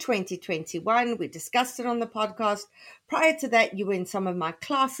in 2021. We discussed it on the podcast. Prior to that, you were in some of my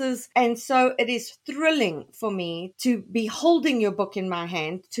classes. And so it is thrilling for me to be holding your book in my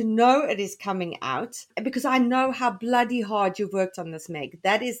hand, to know it is coming out, because I know how bloody hard you've worked on this, Meg.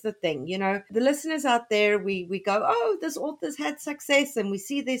 That is the thing. You know, the listeners out there, we go, oh, this author's had success, and we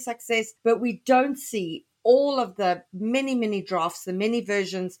see their success, but we don't see all of the many, many drafts, the many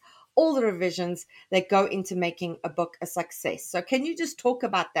versions, all the revisions that go into making a book a success. So can you just talk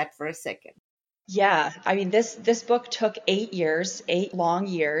about that for a second? Yeah, I mean, this book took 8 years, 8 long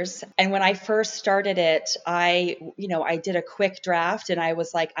years. And when I first started it, I did a quick draft and I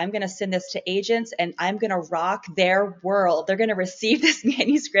was like, I'm going to send this to agents and I'm going to rock their world. They're going to receive this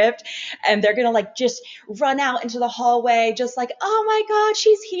manuscript and they're going to like just run out into the hallway, just like, oh my God,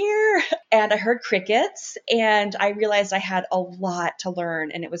 she's here. And I heard crickets and I realized I had a lot to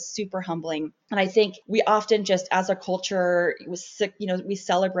learn and it was super humbling. And I think we often just as a culture, we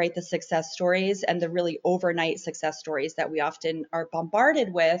celebrate the success stories and the really overnight success stories that we often are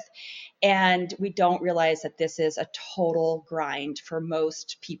bombarded with. And we don't realize that this is a total grind for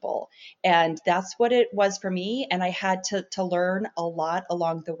most people. And that's what it was for me. And I had to learn a lot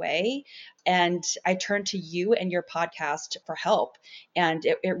along the way. And I turned to you and your podcast for help. And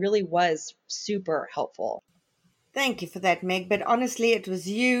it really was super helpful. Thank you for that, Meg. But honestly, it was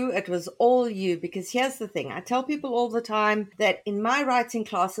you. It was all you. Because here's the thing. I tell people all the time that in my writing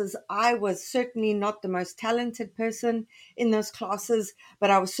classes, I was certainly not the most talented person in those classes,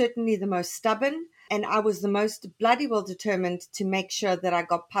 but I was certainly the most stubborn. And I was the most bloody well determined to make sure that I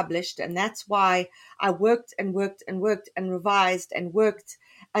got published. And that's why I worked and worked and worked and revised and worked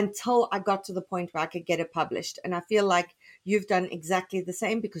until I got to the point where I could get it published. And I feel like you've done exactly the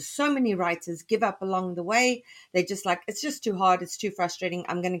same, because so many writers give up along the way. They're just like, it's just too hard. It's too frustrating.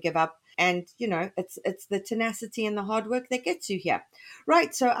 I'm going to give up. And, you know, it's the tenacity and the hard work that gets you here.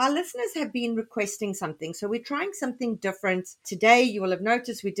 Right. So our listeners have been requesting something. So we're trying something different today. You will have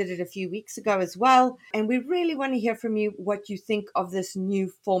noticed we did it a few weeks ago as well. And we really want to hear from you what you think of this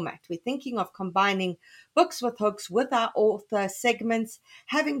new format. We're thinking of combining Books with Hooks with our author segments,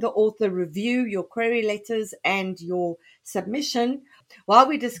 having the author review your query letters and your submission while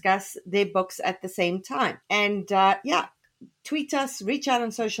we discuss their books at the same time. And tweet us, reach out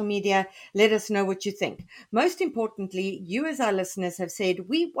on social media, let us know what you think. Most importantly, you as our listeners have said,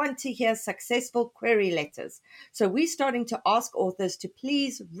 we want to hear successful query letters. So we're starting to ask authors to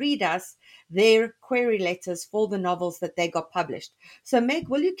please read us their query letters for the novels that they got published. So Meg,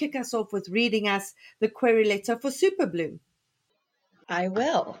 will you kick us off with reading us the query letter for Superbloom? I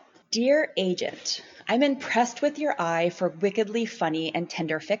will. Dear Agent, I'm impressed with your eye for wickedly funny and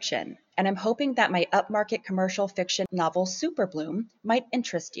tender fiction, and I'm hoping that my upmarket commercial fiction novel Superbloom might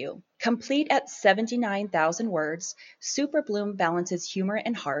interest you. Complete at 79,000 words, Superbloom balances humor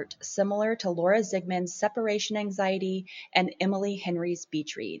and heart similar to Laura Zigman's Separation Anxiety and Emily Henry's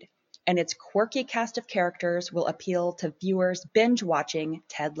Beach Read, and its quirky cast of characters will appeal to viewers binge-watching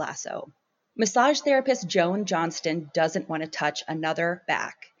Ted Lasso. Massage therapist Joan Johnston doesn't want to touch another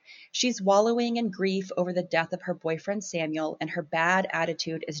back. She's wallowing in grief over the death of her boyfriend Samuel, and her bad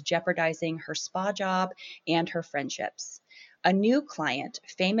attitude is jeopardizing her spa job and her friendships. A new client,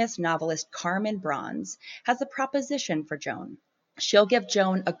 famous novelist Carmen Bronze, has a proposition for Joan. She'll give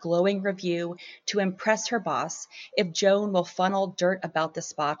Joan a glowing review to impress her boss if Joan will funnel dirt about the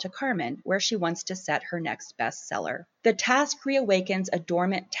spa to Carmen, where she wants to set her next bestseller. The task reawakens a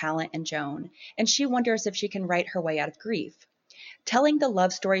dormant talent in Joan, and she wonders if she can write her way out of grief. Telling the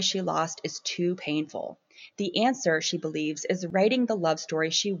love story she lost is too painful. The answer, she believes, is writing the love story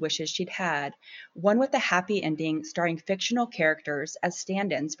she wishes she'd had, one with a happy ending starring fictional characters as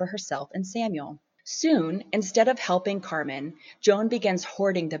stand-ins for herself and Samuel. Soon, instead of helping Carmen, Joan begins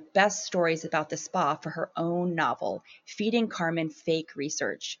hoarding the best stories about the spa for her own novel, feeding Carmen fake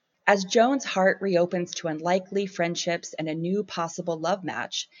research. As Joan's heart reopens to unlikely friendships and a new possible love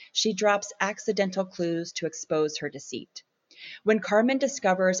match, she drops accidental clues to expose her deceit. When Carmen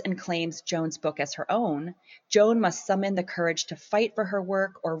discovers and claims Joan's book as her own, Joan must summon the courage to fight for her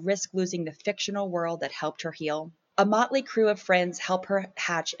work or risk losing the fictional world that helped her heal. A motley crew of friends help her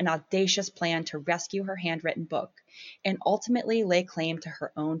hatch an audacious plan to rescue her handwritten book and ultimately lay claim to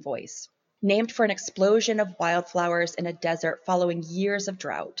her own voice. Named for an explosion of wildflowers in a desert following years of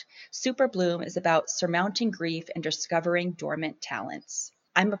drought, Superbloom is about surmounting grief and discovering dormant talents.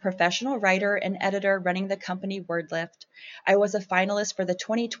 I'm a professional writer and editor running the company WordLift. I was a finalist for the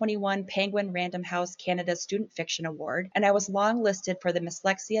 2021 Penguin Random House Canada Student Fiction Award, and I was longlisted for the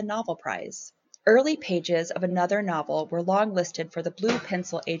Dyslexia Novel Prize. Early pages of another novel were longlisted for the Blue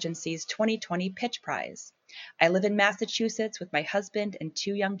Pencil Agency's 2020 Pitch Prize. I live in Massachusetts with my husband and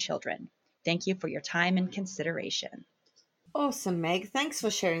 2 young children. Thank you for your time and consideration. Awesome, Meg. Thanks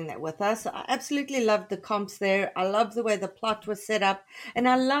for sharing that with us. I absolutely loved the comps there. I love the way the plot was set up. And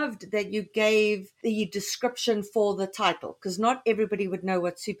I loved that you gave the description for the title, because not everybody would know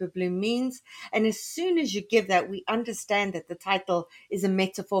what Super Bloom means. And as soon as you give that, we understand that the title is a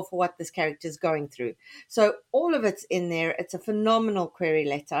metaphor for what this character is going through. So all of it's in there. It's a phenomenal query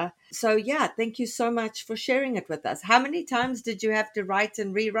letter. So yeah, thank you so much for sharing it with us. How many times did you have to write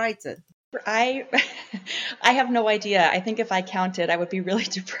and rewrite it? I I have no idea. I think if I counted, I would be really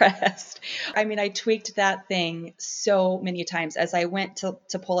depressed. I mean, I tweaked that thing so many times. As I went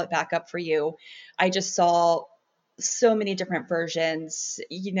to pull it back up for you, I just saw so many different versions,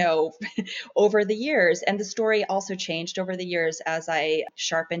 over the years. And the story also changed over the years as I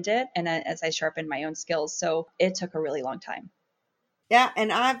sharpened it and as I sharpened my own skills. So it took a really long time. Yeah,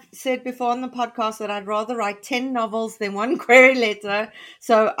 and I've said before on the podcast that I'd rather write 10 novels than one query letter.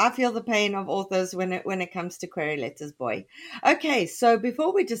 So I feel the pain of authors when it comes to query letters, boy. Okay, so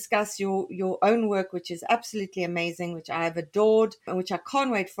before we discuss your own work, which is absolutely amazing, which I have adored, and which I can't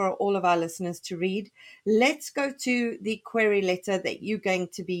wait for all of our listeners to read, let's go to the query letter that you're going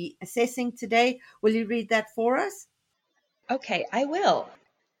to be assessing today. Will you read that for us? Okay, I will.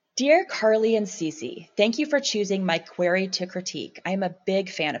 Dear Carly and Cece, thank you for choosing my query to critique. I am a big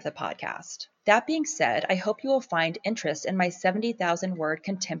fan of the podcast. That being said, I hope you will find interest in my 70,000 word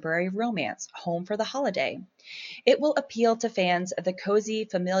contemporary romance, Home for the Holiday. It will appeal to fans of the cozy,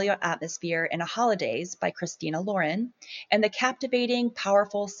 familiar atmosphere in A Holidays by Christina Lauren and the captivating,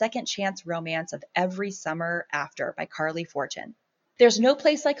 powerful second chance romance of Every Summer After by Carly Fortune. There's no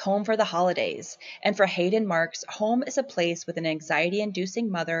place like home for the holidays, and for Hayden Marks, home is a place with an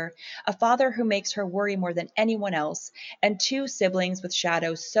anxiety-inducing mother, a father who makes her worry more than anyone else, and 2 siblings with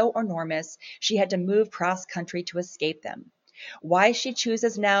shadows so enormous she had to move cross-country to escape them. Why she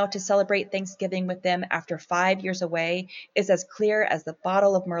chooses now to celebrate Thanksgiving with them after 5 years away is as clear as the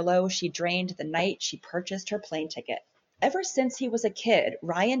bottle of Merlot she drained the night she purchased her plane ticket. Ever since he was a kid,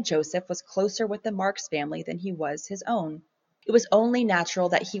 Ryan Joseph was closer with the Marks family than he was his own. It was only natural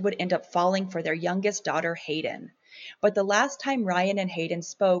that he would end up falling for their youngest daughter, Hayden. But the last time Ryan and Hayden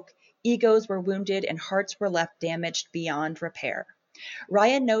spoke, egos were wounded and hearts were left damaged beyond repair.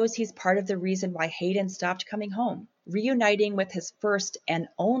 Ryan knows he's part of the reason why Hayden stopped coming home. Reuniting with his first and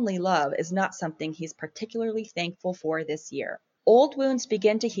only love is not something he's particularly thankful for this year. Old wounds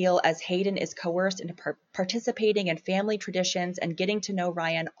begin to heal as Hayden is coerced into participating in family traditions and getting to know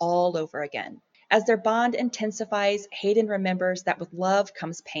Ryan all over again. As their bond intensifies, Hayden remembers that with love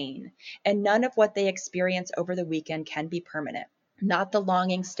comes pain, and none of what they experience over the weekend can be permanent. Not the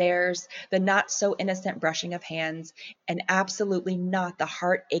longing stares, the not-so-innocent brushing of hands, and absolutely not the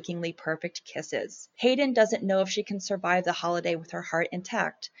heart-achingly perfect kisses. Hayden doesn't know if she can survive the holiday with her heart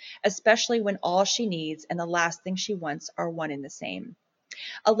intact, especially when all she needs and the last thing she wants are one and the same.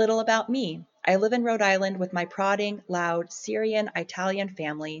 A little about me. I live in Rhode Island with my prodding, loud, Syrian-Italian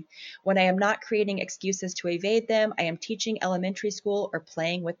family. When I am not creating excuses to evade them, I am teaching elementary school or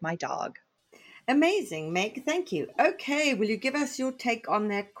playing with my dog. Amazing, Meg. Thank you. Okay, will you give us your take on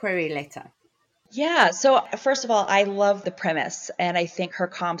that query letter? Yeah, so first of all, I love the premise, and I think her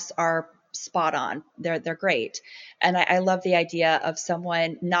comps are spot on. They're great. And I love the idea of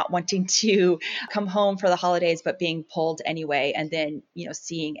someone not wanting to come home for the holidays, but being pulled anyway, and then,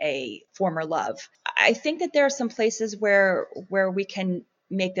 seeing a former love. I think that there are some places where we can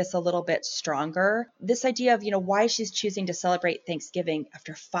make this a little bit stronger. This idea of, why she's choosing to celebrate Thanksgiving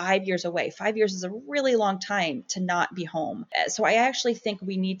after 5 years away. 5 years is a really long time to not be home. So I actually think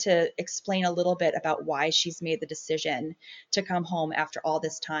we need to explain a little bit about why she's made the decision to come home after all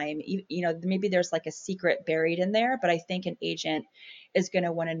this time. Maybe there's like a secret buried in there, but I think an agent is going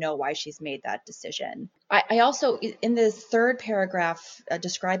to want to know why she's made that decision. I also, in the third paragraph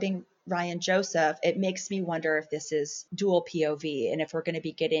describing Ryan Joseph, it makes me wonder if this is dual POV and if we're going to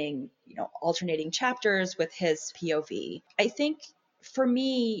be getting, alternating chapters with his POV. I think for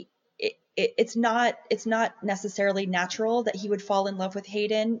me, it's not necessarily natural that he would fall in love with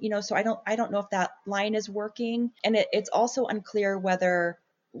Hayden, so I don't know if that line is working. And it's also unclear whether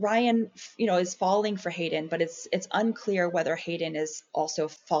Ryan, is falling for Hayden, but it's unclear whether Hayden is also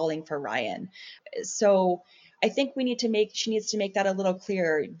falling for Ryan. So I think she needs to make that a little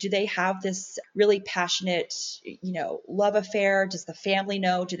clearer. Do they have this really passionate, love affair? Does the family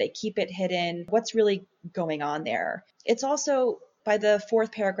know? Do they keep it hidden? What's really going on there? It's also by the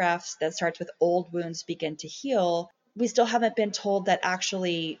fourth paragraph that starts with old wounds begin to heal. We still haven't been told that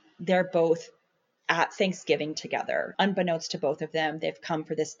actually they're both at Thanksgiving together. Unbeknownst to both of them, they've come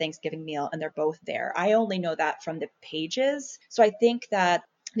for this Thanksgiving meal and they're both there. I only know that from the pages. So I think that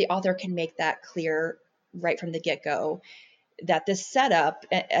the author can make that clear right from the get-go, that this setup,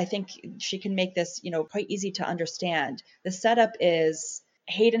 I think she can make this, quite easy to understand. The setup is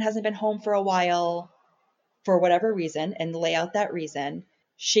Hayden hasn't been home for a while for whatever reason, and lay out that reason.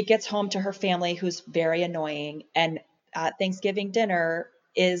 She gets home to her family who's very annoying, and at Thanksgiving dinner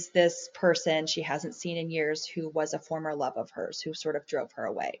is this person she hasn't seen in years who was a former love of hers who sort of drove her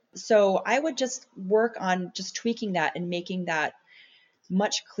away. So I would just work on just tweaking that and making that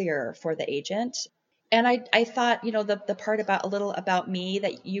much clearer for the agent. And I thought, the part about a little about me,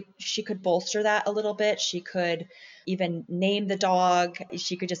 that she could bolster that a little bit. She could even name the dog.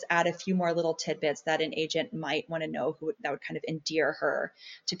 She could just add a few more little tidbits that an agent might want to know, that would kind of endear her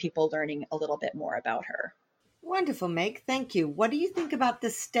to people learning a little bit more about her. Wonderful, Meg. Thank you. What do you think about the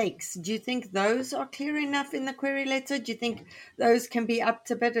stakes? Do you think those are clear enough in the query letter? Do you think those can be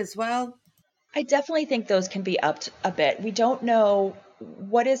upped a bit as well? I definitely think those can be upped a bit. We don't know,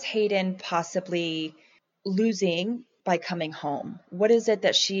 what is Hayden possibly losing by coming home? What is it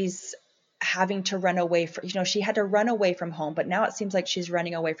that she's having to run away from? She had to run away from home, but now it seems like she's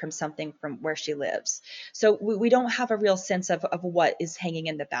running away from something from where she lives. So we don't have a real sense of what is hanging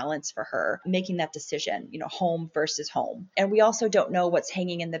in the balance for her, making that decision, home versus home. And we also don't know what's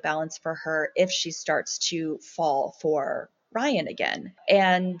hanging in the balance for her if she starts to fall for Ryan again.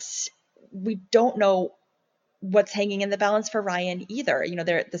 And we don't know what's hanging in the balance for Ryan either.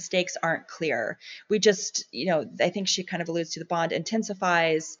 The stakes aren't clear. We just, I think she kind of alludes to the bond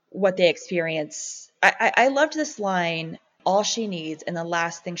intensifies what they experience. I loved this line, all she needs and the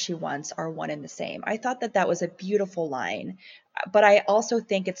last thing she wants are one and the same. I thought that was a beautiful line, but I also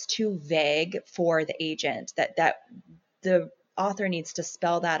think it's too vague for the agent, that the author needs to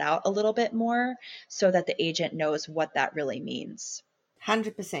spell that out a little bit more so that the agent knows what that really means.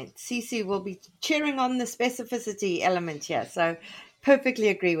 100%. Cece will be cheering on the specificity element here. So perfectly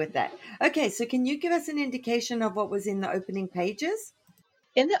agree with that. Okay, so can you give us an indication of what was in the opening pages?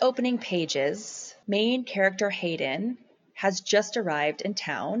 In the opening pages, main character Hayden has just arrived in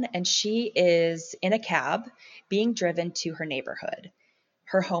town, and she is in a cab being driven to her neighborhood,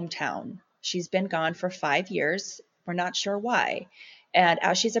 her hometown. She's been gone for 5 years. We're not sure why. And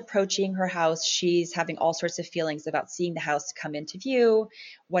as she's approaching her house, she's having all sorts of feelings about seeing the house come into view,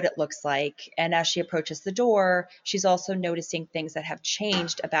 what it looks like. And as she approaches the door, she's also noticing things that have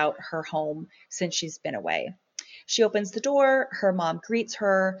changed about her home since she's been away. She opens the door, her mom greets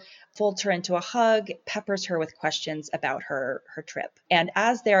her, folds her into a hug, peppers her with questions about her trip. And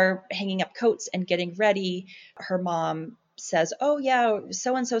as they're hanging up coats and getting ready, her mom says, oh yeah,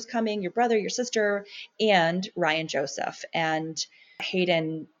 so-and-so's coming, your brother, your sister, and Ryan Joseph. And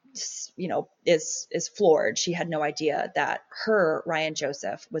Hayden, is floored. She had no idea that her Ryan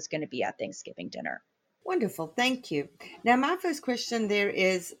Joseph was going to be at Thanksgiving dinner. Wonderful. Thank you. Now, my first question there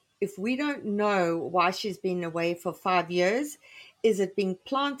is, if we don't know why she's been away for 5 years, is it being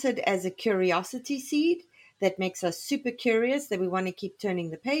planted as a curiosity seed that makes us super curious that we want to keep turning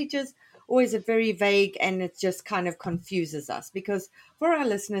the pages? Or is it very vague and it just kind of confuses us? Because for our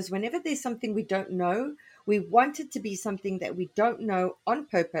listeners, whenever there's something we don't know, we want it to be something that we don't know on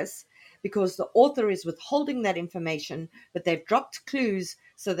purpose because the author is withholding that information, but they've dropped clues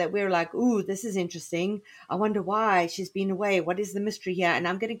so that we're like, ooh, this is interesting. I wonder why she's been away. What is the mystery here? And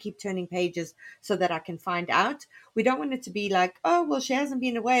I'm going to keep turning pages so that I can find out. We don't want it to be like, oh, well, she hasn't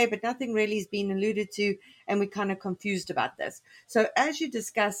been away, but nothing really has been alluded to, and we're kind of confused about this. So as you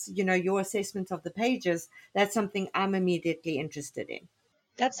discuss, your assessment of the pages, that's something I'm immediately interested in.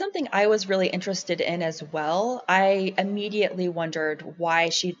 That's something I was really interested in as well. I immediately wondered why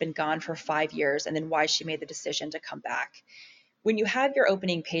she'd been gone for 5 years and then why she made the decision to come back. When you have your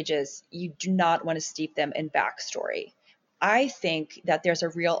opening pages, you do not want to steep them in backstory. I think that there's a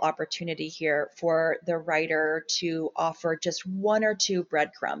real opportunity here for the writer to offer just one or two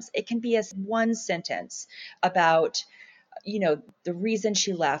breadcrumbs. It can be as one sentence about the reason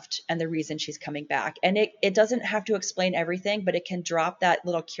she left and the reason she's coming back. And it doesn't have to explain everything, but it can drop that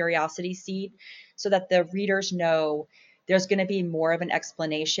little curiosity seed so that the readers know there's going to be more of an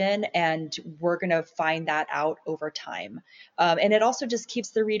explanation and we're going to find that out over time. And it also just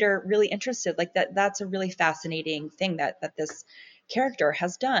keeps the reader really interested. Like that's a really fascinating thing that this character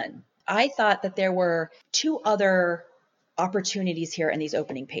has done. I thought that there were two other opportunities here in these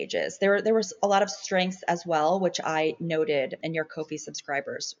opening pages. There was a lot of strengths as well, which I noted, and your Ko-fi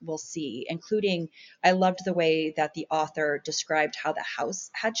subscribers will see, including I loved the way that the author described how the house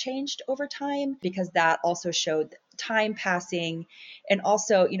had changed over time, because that also showed time passing. And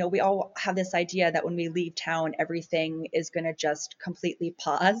also, we all have this idea that when we leave town, everything is going to just completely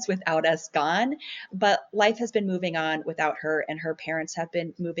pause without us gone. But life has been moving on without her, and her parents have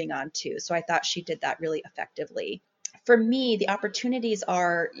been moving on too. So I thought she did that really effectively. For me, the opportunities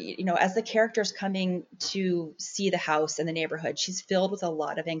are, as the character's coming to see the house and the neighborhood, she's filled with a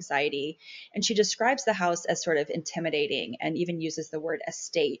lot of anxiety. And she describes the house as sort of intimidating and even uses the word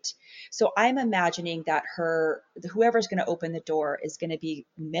estate. So I'm imagining that whoever's going to open the door is going to be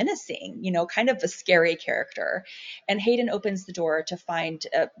menacing, kind of a scary character. And Hayden opens the door to find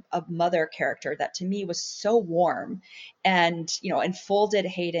a mother character that to me was so warm and, enfolded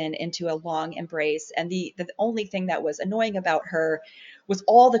Hayden into a long embrace. And the only thing that was annoying about her was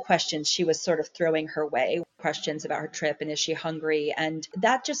all the questions she was sort of throwing her way, questions about her trip and is she hungry? And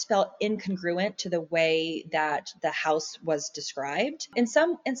that just felt incongruent to the way that the house was described. In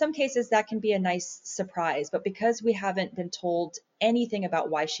some cases, that can be a nice surprise, but because we haven't been told anything about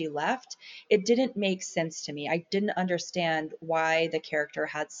why she left, it didn't make sense to me. I didn't understand why the character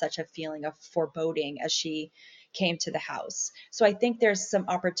had such a feeling of foreboding as she came to the house. So I think there's some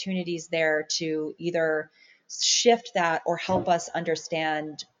opportunities there to either shift that or help us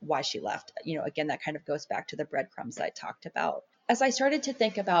understand why she left. Again, that kind of goes back to the breadcrumbs I talked about. As I started to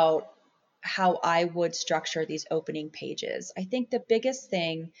think about how I would structure these opening pages, I think the biggest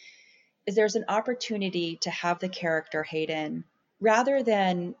thing is there's an opportunity to have the character Hayden, rather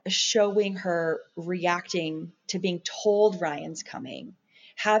than showing her reacting to being told Ryan's coming,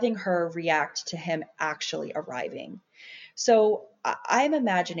 having her react to him actually arriving. So I'm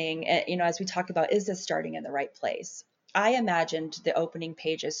imagining, as we talk about, is this starting in the right place? I imagined the opening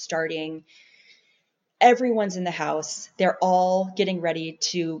pages starting, everyone's in the house. They're all getting ready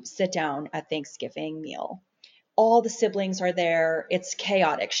to sit down at Thanksgiving meal. All the siblings are there. It's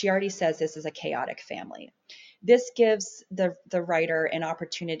chaotic. She already says this is a chaotic family. This gives the writer an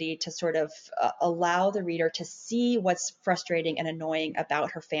opportunity to sort of allow the reader to see what's frustrating and annoying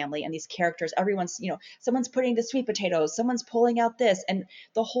about her family and these characters. Everyone's, someone's putting the sweet potatoes, someone's pulling out this. And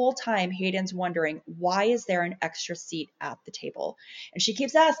the whole time Hayden's wondering, why is there an extra seat at the table? And she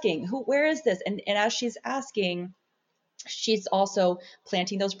keeps asking, where is this? And as she's asking, she's also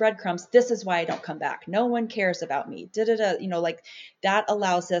planting those breadcrumbs. This is why I don't come back. No one cares about me. Like that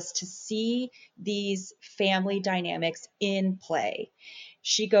allows us to see these family dynamics in play.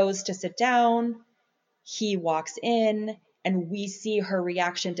 She goes to sit down. He walks in and we see her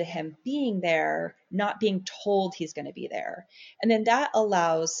reaction to him being there, not being told he's going to be there. And then that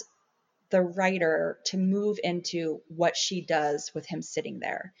allows the writer to move into what she does with him sitting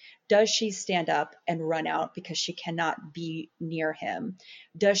there. Does she stand up and run out because she cannot be near him?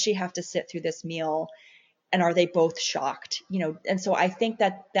 Does she have to sit through this meal? And are they both shocked? And so I think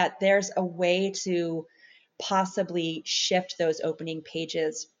that there's a way to possibly shift those opening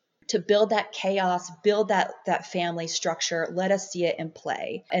pages to build that chaos, build that family structure. Let us see it in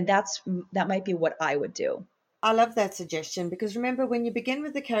play. And that might be what I would do. I love that suggestion, because remember, when you begin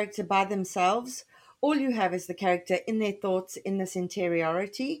with the character by themselves, all you have is the character in their thoughts, in this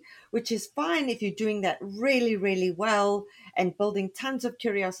interiority, which is fine if you're doing that really, really well and building tons of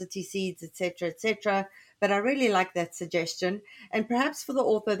curiosity seeds, etc., etc. But I really like that suggestion. And perhaps for the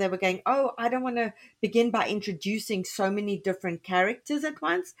author, they were going, oh, I don't want to begin by introducing so many different characters at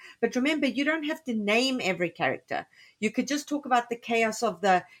once. But remember, you don't have to name every character. You could just talk about the chaos of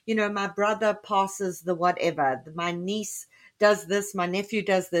my brother passes the whatever, my niece does this, my nephew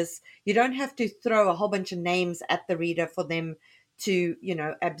does this. You don't have to throw a whole bunch of names at the reader for them to,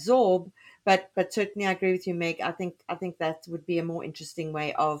 absorb. But certainly I agree with you, Meg. I think that would be a more interesting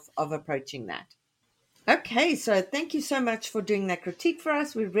way of approaching that. Okay, so thank you so much for doing that critique for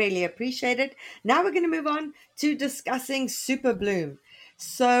us. We really appreciate it. Now we're going to move on to discussing Super Bloom.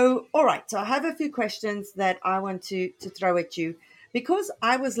 So, all right, so I have a few questions that I want to throw at you, because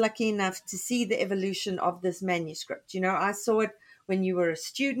I was lucky enough to see the evolution of this manuscript. I saw it when you were a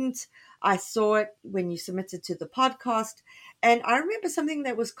student. I saw it when you submitted to the podcast. And I remember something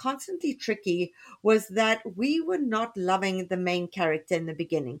that was constantly tricky was that we were not loving the main character in the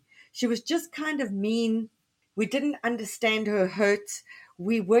beginning. She was just kind of mean. We didn't understand her hurt.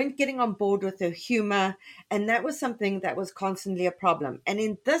 We weren't getting on board with her humor. And that was something that was constantly a problem. And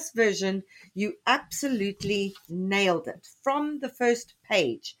in this version, you absolutely nailed it. From the first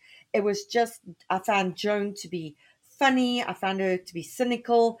page, it was just, I found Joan to be funny. I found her to be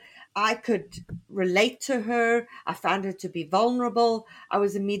cynical. I could relate to her. I found her to be vulnerable. I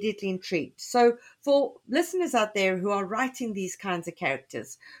was immediately intrigued. So for listeners out there who are writing these kinds of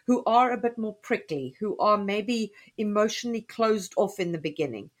characters, who are a bit more prickly, who are maybe emotionally closed off in the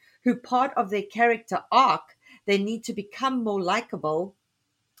beginning, who part of their character arc they need to become more likable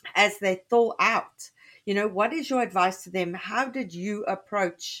as they thaw out. What is your advice to them? How did you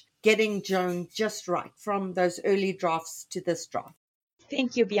approach getting Joan just right from those early drafts to this draft?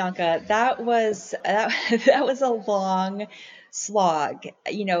 Thank you, Bianca. That was that was a long slog.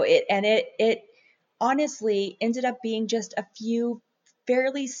 It honestly ended up being just a few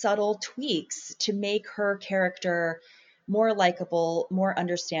fairly subtle tweaks to make her character more likable, more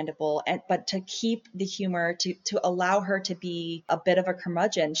understandable, but to keep the humor, to allow her to be a bit of a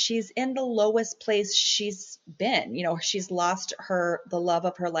curmudgeon. She's in the lowest place she's been. She's lost the love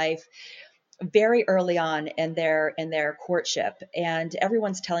of her life very early on in their courtship, and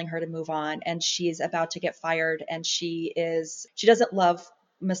everyone's telling her to move on, and she's about to get fired, and she doesn't love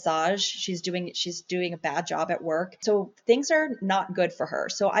massage. She's doing a bad job at work. So things are not good for her.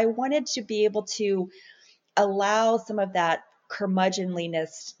 So I wanted to be able to allow some of that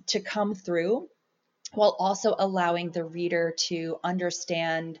curmudgeonliness to come through, while also allowing the reader to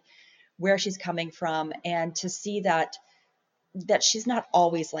understand where she's coming from and to see that she's not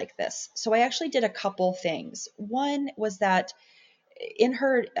always like this. So I actually did a couple things. One was that in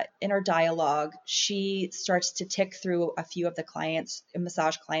her dialogue, she starts to tick through a few of the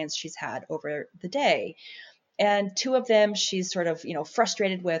massage clients she's had over the day. And two of them she's sort of,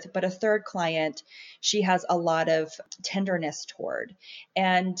 frustrated with, but a third client she has a lot of tenderness toward.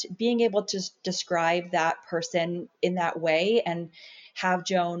 And being able to describe that person in that way and have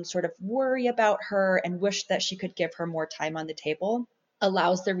Joan sort of worry about her and wish that she could give her more time on the table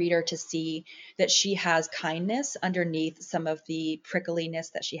allows the reader to see that she has kindness underneath some of the prickliness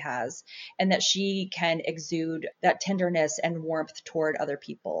that she has, and that she can exude that tenderness and warmth toward other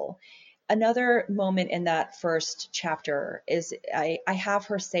people. Another moment in that first chapter is I have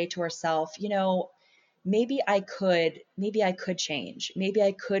her say to herself, maybe I could change. Maybe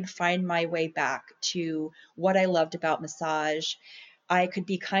I could find my way back to what I loved about massage. I could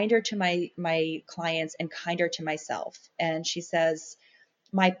be kinder to my clients and kinder to myself. And she says,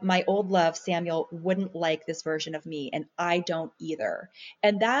 my old love, Samuel, wouldn't like this version of me, and I don't either.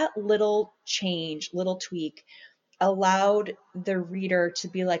 And that little change, little tweak allowed the reader to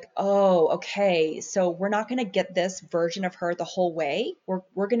be like, oh, okay, so we're not going to get this version of her the whole way.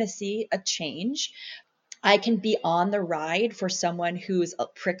 We're going to see a change. I can be on the ride for someone who's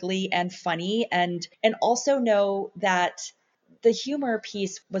prickly and funny, and also know that the humor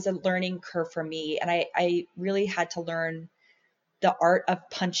piece was a learning curve for me. And I really had to learn the art of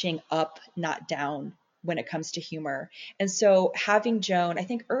punching up, not down, when it comes to humor. And so having Joan, I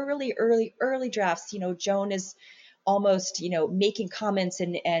think early drafts, Joan is almost, making comments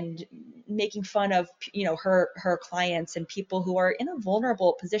and making fun of, her clients and people who are in a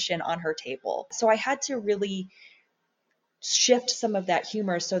vulnerable position on her table. So I had to really shift some of that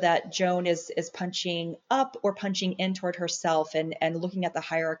humor so that Joan is punching up or punching in toward herself and looking at the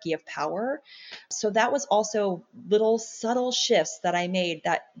hierarchy of power. So that was also little subtle shifts that I made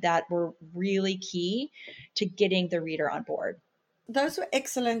that were really key to getting the reader on board. Those were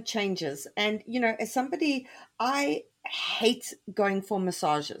excellent changes. And, as somebody, I hate going for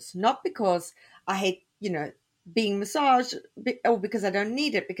massages, not because I hate, being massaged or because I don't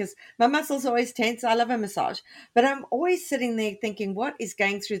need it, because my muscles are always tense. I love a massage, but I'm always sitting there thinking, what is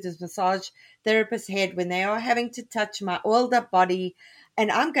going through this massage therapist's head when they are having to touch my oiled up body? And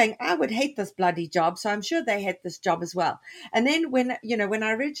I'm going, I would hate this bloody job. So I'm sure they hate this job as well. And then when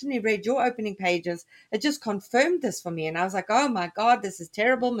I originally read your opening pages, it just confirmed this for me. And I was like, oh my God, this is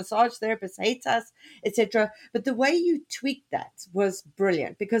terrible. Massage therapists hate us, etc. But the way you tweaked that was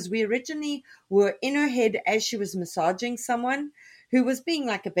brilliant, because we originally were in her head as she was massaging someone who was being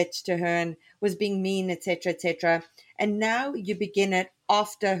like a bitch to her and was being mean, etc., etc. And now you begin it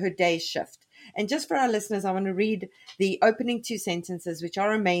after her day's shift. And just for our listeners, I want to read the opening two sentences, which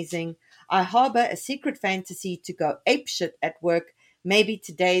are amazing. I harbor a secret fantasy to go apeshit at work. Maybe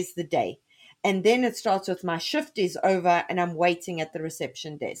today's the day. And then it starts with my shift is over and I'm waiting at the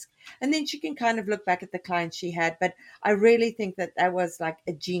reception desk. And then she can kind of look back at the clients she had. But I really think that was like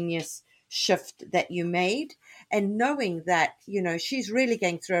a genius shift that you made. And knowing that, she's really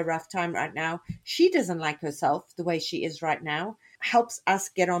going through a rough time right now. She doesn't like herself the way she is right now. Helps us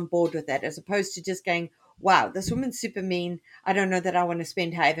get on board with that, as opposed to just going, wow, this woman's super mean. I don't know that I want to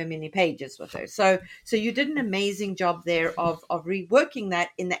spend however many pages with her. So you did an amazing job there of reworking that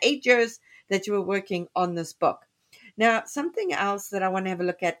in the 8 years that you were working on this book. Now, something else that I want to have a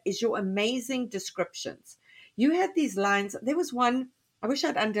look at is your amazing descriptions. You had these lines. There was one, I wish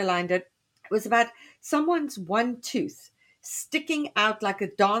I'd underlined it. It was about someone's one tooth sticking out like a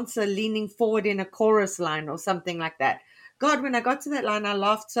dancer leaning forward in a chorus line or something like that. God, when I got to that line, I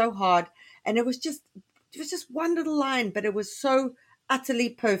laughed so hard, and it was just it was just one little line, but it was so utterly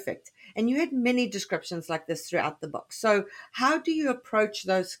perfect. And you had many descriptions like this throughout the book. So how do you approach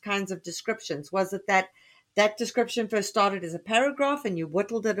those kinds of descriptions? Was it that description first started as a paragraph and you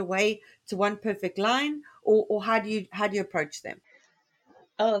whittled it away to one perfect line, or how do you approach them?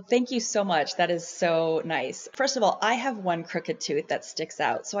 Oh, thank you so much. That is so nice. First of all, I have one crooked tooth that sticks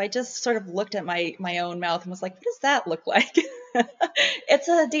out. So I just sort of looked at my own mouth and was like, what does that look like? It's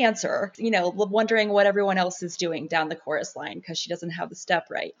a dancer, wondering what everyone else is doing down the chorus line because she doesn't have the step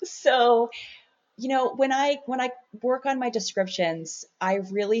right. So when I work on my descriptions, I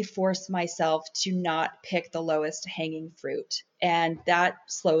really force myself to not pick the lowest hanging fruit. And that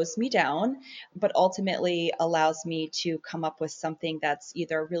slows me down, but ultimately allows me to come up with something that's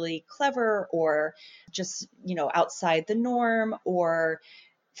either really clever or just, outside the norm, or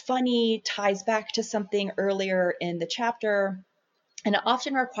funny, ties back to something earlier in the chapter. And it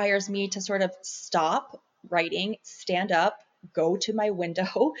often requires me to sort of stop writing, stand up, go to my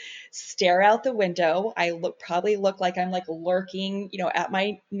window, stare out the window. I probably look like I'm like lurking, at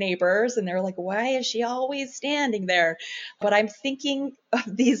my neighbors, and they're like, why is she always standing there? But I'm thinking of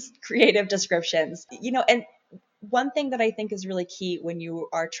these creative descriptions, and one thing that I think is really key when you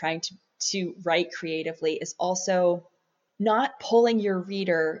are trying to write creatively is also not pulling your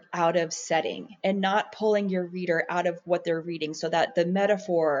reader out of setting and not pulling your reader out of what they're reading, so that the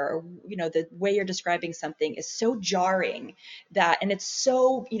metaphor, the way you're describing something is so jarring and it's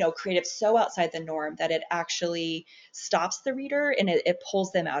so, creative, so outside the norm that it actually stops the reader and it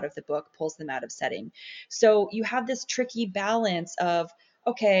pulls them out of the book, pulls them out of setting. So you have this tricky balance of,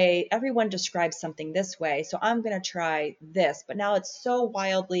 okay, everyone describes something this way, so I'm going to try this, but now it's so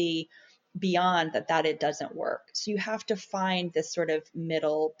wildly beyond that it doesn't work. So you have to find this sort of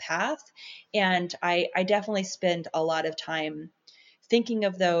middle path. And I definitely spend a lot of time thinking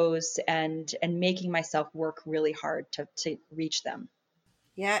of those and making myself work really hard to reach them.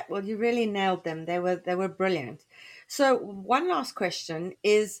 Yeah, well, you really nailed them. They were brilliant. So one last question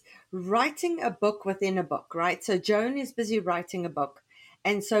is writing a book within a book, right? So Joan is busy writing a book.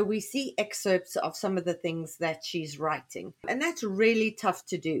 And so we see excerpts of some of the things that she's writing. And that's really tough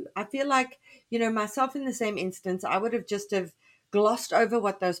to do. I feel like, myself in the same instance, I would have just have glossed over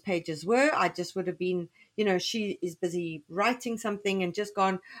what those pages were. I just would have been, she is busy writing something and just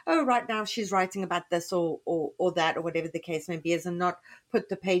gone, oh, right now she's writing about this or that, or whatever the case may be, and not put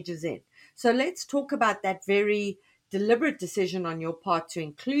the pages in. So let's talk about that very deliberate decision on your part to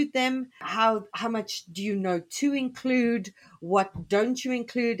include them. How much do you know to include? What don't you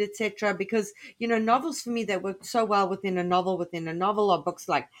include, etc.? Because novels for me that work so well within a novel are books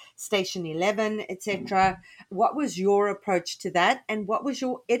like Station 11, etc. What was your approach to that, and what was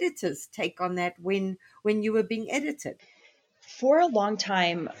your editor's take on that when you were being edited? For a long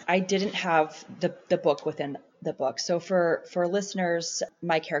time, I didn't have the book within the book. So for listeners,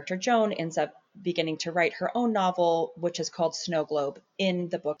 my character Joan ends up beginning to write her own novel, which is called Snow Globe, in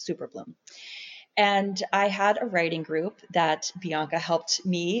the book Superbloom. And I had a writing group that Bianca helped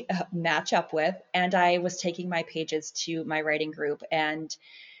me match up with, and I was taking my pages to my writing group, and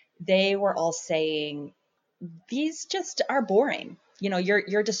they were all saying, these just are boring.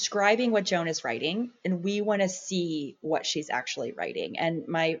 You're describing what Joan is writing, and we want to see what she's actually writing. And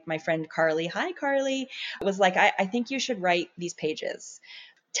my friend Carly, hi Carly, was like, I think you should write these pages.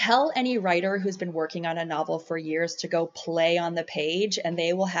 Tell any writer who's been working on a novel for years to go play on the page and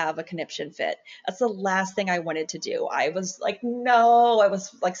they will have a conniption fit. That's the last thing I wanted to do. I was like, no, I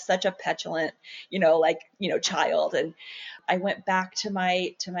was like such a petulant, child. And I went back to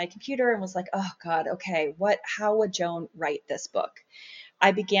my computer and was like, oh God, okay, how would Joan write this book?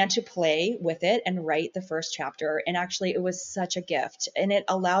 I began to play with it and write the first chapter. And actually, it was such a gift. And it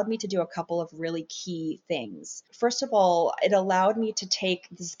allowed me to do a couple of really key things. First of all, it allowed me to take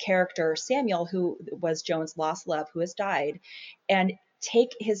this character, Samuel, who was Joan's lost love, who has died, and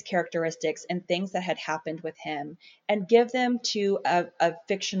take his characteristics and things that had happened with him and give them to a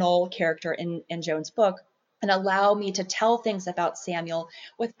fictional character in Joan's book, and allow me to tell things about Samuel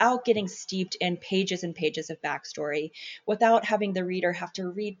without getting steeped in pages and pages of backstory, without having the reader have to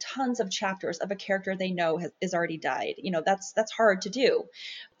read tons of chapters of a character they know is already died. That's hard to do.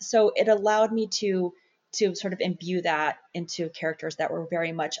 So it allowed me to sort of imbue that into characters that were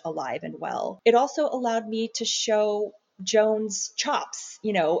very much alive and well. It also allowed me to show Joan's chops,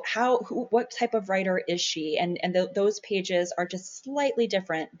 what type of writer is she? And those pages are just slightly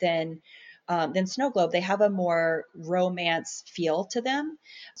different than Snow Globe. They have a more romance feel to them.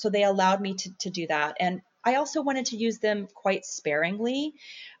 So they allowed me to do that. And I also wanted to use them quite sparingly.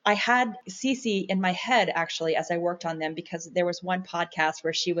 I had Cece in my head, actually, as I worked on them, because there was one podcast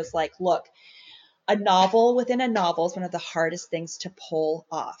where she was like, look, A novel within a novel is one of the hardest things to pull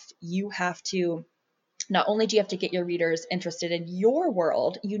off. You have to, not only do you have to get your readers interested in your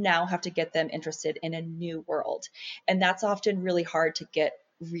world, you now have to get them interested in a new world. And that's often really hard to get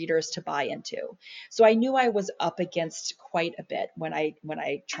readers to buy into. So I knew I was up against quite a bit when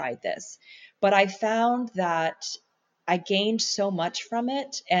I tried this. But I found that I gained so much from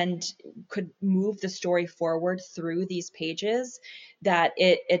it and could move the story forward through these pages that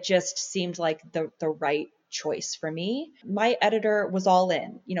it just seemed like the right choice for me. My editor was all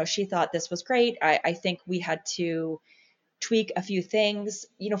in. She thought this was great. I think we had to tweak a few things.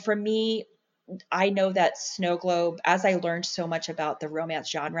 For me, I know that Snow Globe, as I learned so much about the romance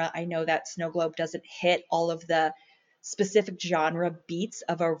genre, I know that Snow Globe doesn't hit all of the specific genre beats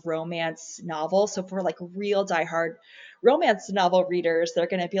of a romance novel. So for like real diehard romance novel readers, they're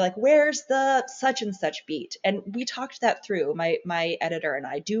going to be like, where's the such and such beat? And we talked that through, my editor and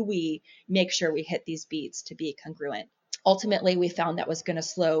I. Do we make sure we hit these beats to be congruent? Ultimately, we found that was going to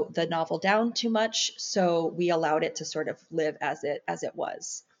slow the novel down too much, so we allowed it to sort of live as it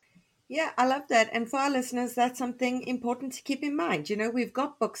was. Yeah, I love that. And for our listeners, that's something important to keep in mind. We've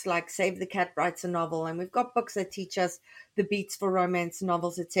got books like Save the Cat Writes a Novel, and we've got books that teach us the beats for romance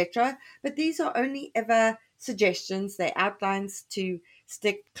novels, etc. But these are only ever suggestions. They're outlines to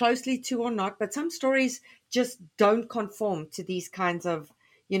stick closely to or not. But some stories just don't conform to these kinds of,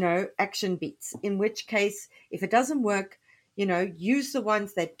 action beats. In which case, if it doesn't work, use the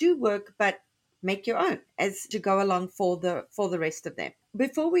ones that do work, but make your own as to go along for the rest of them.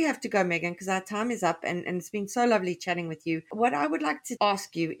 Before we have to go, Megan, because our time is up and it's been so lovely chatting with you, what I would like to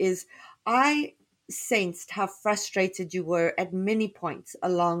ask you is, I sensed how frustrated you were at many points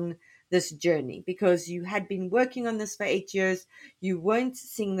along this journey because you had been working on this for 8 years. You weren't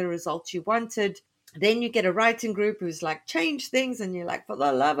seeing the results you wanted. Then you get a writing group who's like, change things. And you're like, for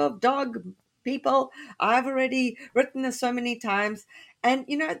the love of dog people, I've already written this so many times. And,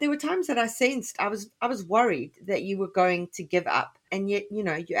 there were times that I sensed I was worried that you were going to give up. And yet,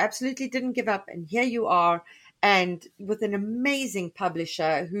 you absolutely didn't give up. And here you are, and with an amazing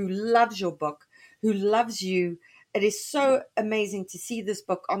publisher who loves your book, who loves you. It is so amazing to see this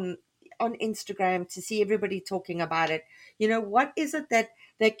book on Instagram, to see everybody talking about it. What is it that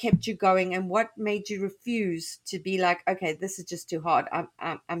kept you going, and what made you refuse to be like, okay, this is just too hard.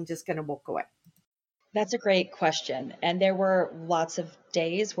 I'm just going to walk away? That's a great question. And there were lots of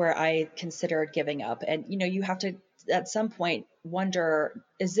days where I considered giving up. And, you have to, at some point, wonder,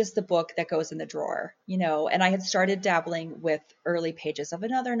 is this the book that goes in the drawer? And I had started dabbling with early pages of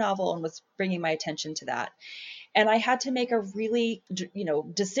another novel and was bringing my attention to that. And I had to make a really,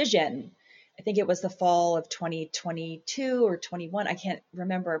 decision. I think it was the fall of 2022 or 21. I can't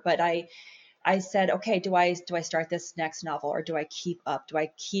remember, but I said, okay, do I start this next novel, or do I keep up? Do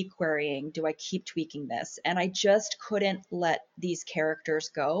I keep querying? Do I keep tweaking this? And I just couldn't let these characters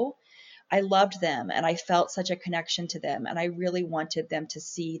go. I loved them and I felt such a connection to them, and I really wanted them to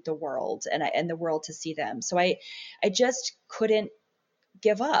see the world and the world to see them. So I just couldn't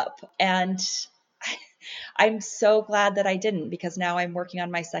give up. And I'm so glad that I didn't, because now I'm working on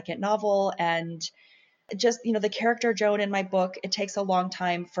my second novel, and just, the character Joan in my book, it takes a long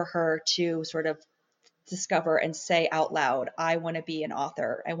time for her to sort of discover and say out loud, I want to be an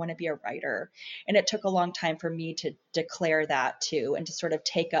author. I want to be a writer. And it took a long time for me to declare that too, and to sort of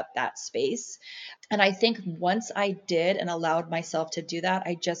take up that space. And I think once I did and allowed myself to do that,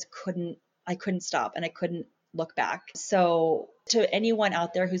 I couldn't stop, and I couldn't look back. So to anyone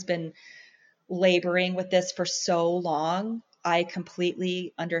out there who's been laboring with this for so long, I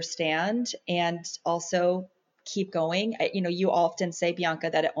completely understand, and also keep going. You often say, Bianca,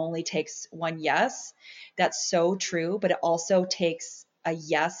 that it only takes one yes. That's so true, but it also takes a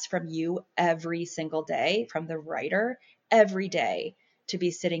yes from you every single day, from the writer, every day, to be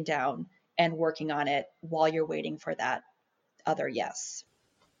sitting down and working on it while you're waiting for that other yes.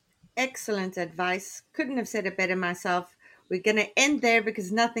 Excellent advice. Couldn't have said it better myself. We're going to end there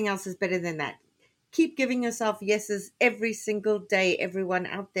because nothing else is better than that. Keep giving yourself yeses every single day, everyone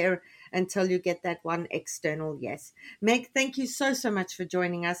out there, until you get that one external yes. Meg, thank you so much for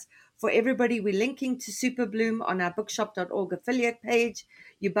joining us. For everybody, we're linking to Superbloom on our bookshop.org affiliate page.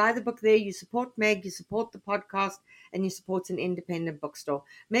 You buy the book there, you support Meg, you support the podcast, and you support an independent bookstore.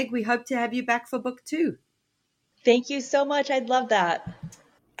 Meg, we hope to have you back for book 2. Thank you so much. I'd love that.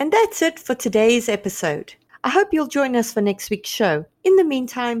 And that's it for today's episode. I hope you'll join us for next week's show. In the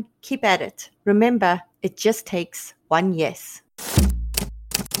meantime, keep at it. Remember, it just takes one yes.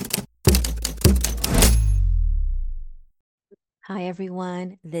 Hi,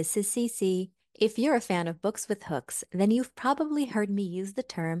 everyone. This is Cece. If you're a fan of books with hooks, then you've probably heard me use the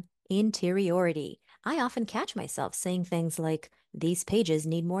term interiority. I often catch myself saying things like, these pages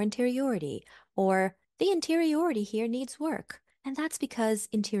need more interiority, or the interiority here needs work. And that's because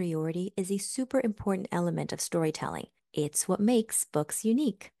interiority is a super important element of storytelling. It's what makes books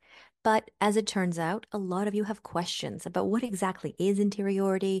unique. But as it turns out, a lot of you have questions about what exactly is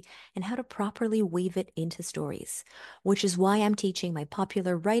interiority and how to properly weave it into stories, which is why I'm teaching my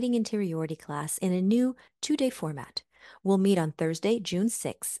popular writing interiority class in a new 2-day format. We'll meet on Thursday, June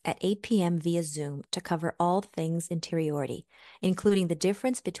 6th at 8 p.m. via Zoom to cover all things interiority, including the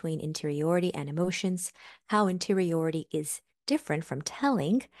difference between interiority and emotions, how interiority is different from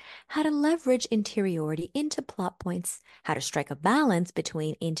telling, how to leverage interiority into plot points, how to strike a balance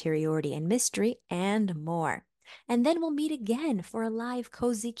between interiority and mystery, and more. And then we'll meet again for a live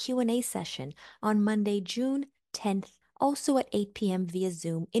cozy Q&A session on Monday, June 10th, also at 8 p.m. via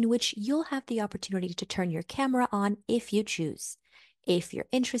Zoom, in which you'll have the opportunity to turn your camera on if you choose. If you're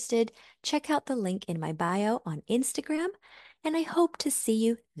interested, check out the link in my bio on Instagram, and I hope to see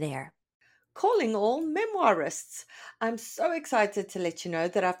you there. Calling all memoirists. I'm so excited to let you know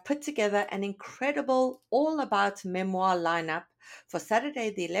that I've put together an incredible all about memoir lineup for Saturday,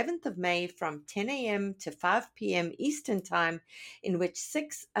 the 11th of May from 10 a.m. to 5 p.m. Eastern Time, in which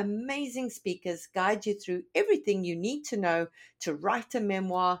 6 amazing speakers guide you through everything you need to know to write a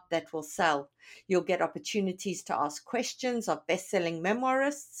memoir that will sell. You'll get opportunities to ask questions of best-selling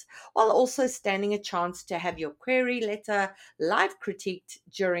memoirists, while also standing a chance to have your query letter live critiqued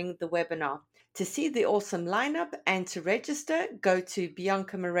during the webinar. To see the awesome lineup and to register, go to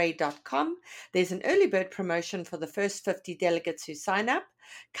biancamarais.com. There's an early bird promotion for the first 50 delegates who sign up.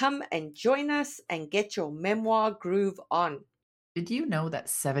 Come and join us and get your memoir groove on. Did you know that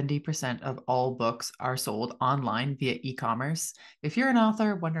 70% of all books are sold online via e-commerce? If you're an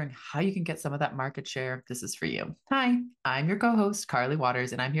author wondering how you can get some of that market share, this is for you. Hi, I'm your co-host, Carly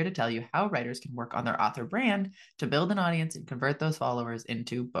Waters, and I'm here to tell you how writers can work on their author brand to build an audience and convert those followers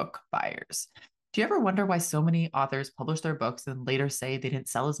into book buyers. Do you ever wonder why so many authors publish their books and later say they didn't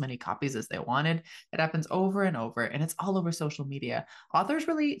sell as many copies as they wanted? It happens over and over, and it's all over social media. Authors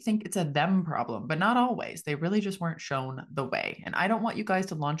really think it's a them problem, but not always. They really just weren't shown the way. And I don't want you guys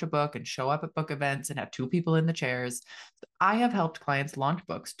to launch a book and show up at book events and have 2 people in the chairs. I have helped clients launch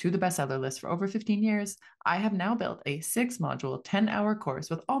books to the bestseller list for over 15 years. I have now built a 6-module, 10-hour course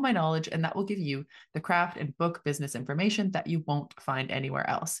with all my knowledge, and that will give you the craft and book business information that you won't find anywhere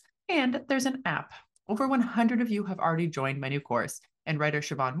else. And there's an app. Over 100 of you have already joined my new course. And writer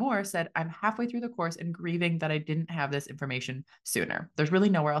Siobhan Moore said, I'm halfway through the course and grieving that I didn't have this information sooner. There's really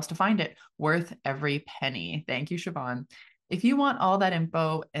nowhere else to find it. Worth every penny. Thank you, Siobhan. If you want all that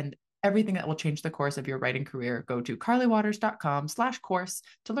info and everything that will change the course of your writing career, go to carlywaters.com/course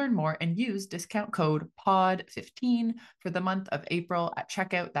to learn more and use discount code POD15 for the month of April at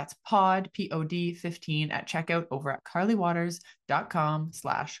checkout. That's POD, P-O-D 15 at checkout over at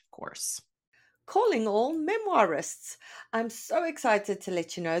carlywaters.com/course. Calling all memoirists. I'm so excited to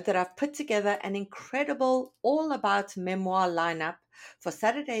let you know that I've put together an incredible all about memoir lineup for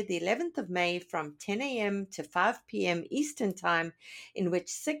Saturday, the 11th of May from 10 a.m. to 5 p.m. Eastern Time, in which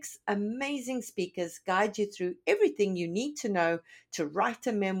 6 amazing speakers guide you through everything you need to know to write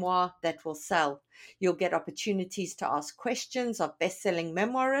a memoir that will sell. You'll get opportunities to ask questions of best-selling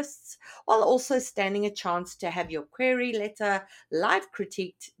memoirists, while also standing a chance to have your query letter live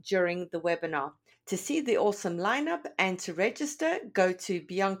critiqued during the webinar. To see the awesome lineup and to register, go to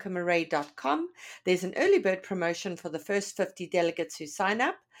biancamarais.com. There's an early bird promotion for the first 50 delegates who sign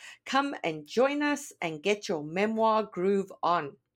up. Come and join us and get your memoir groove on.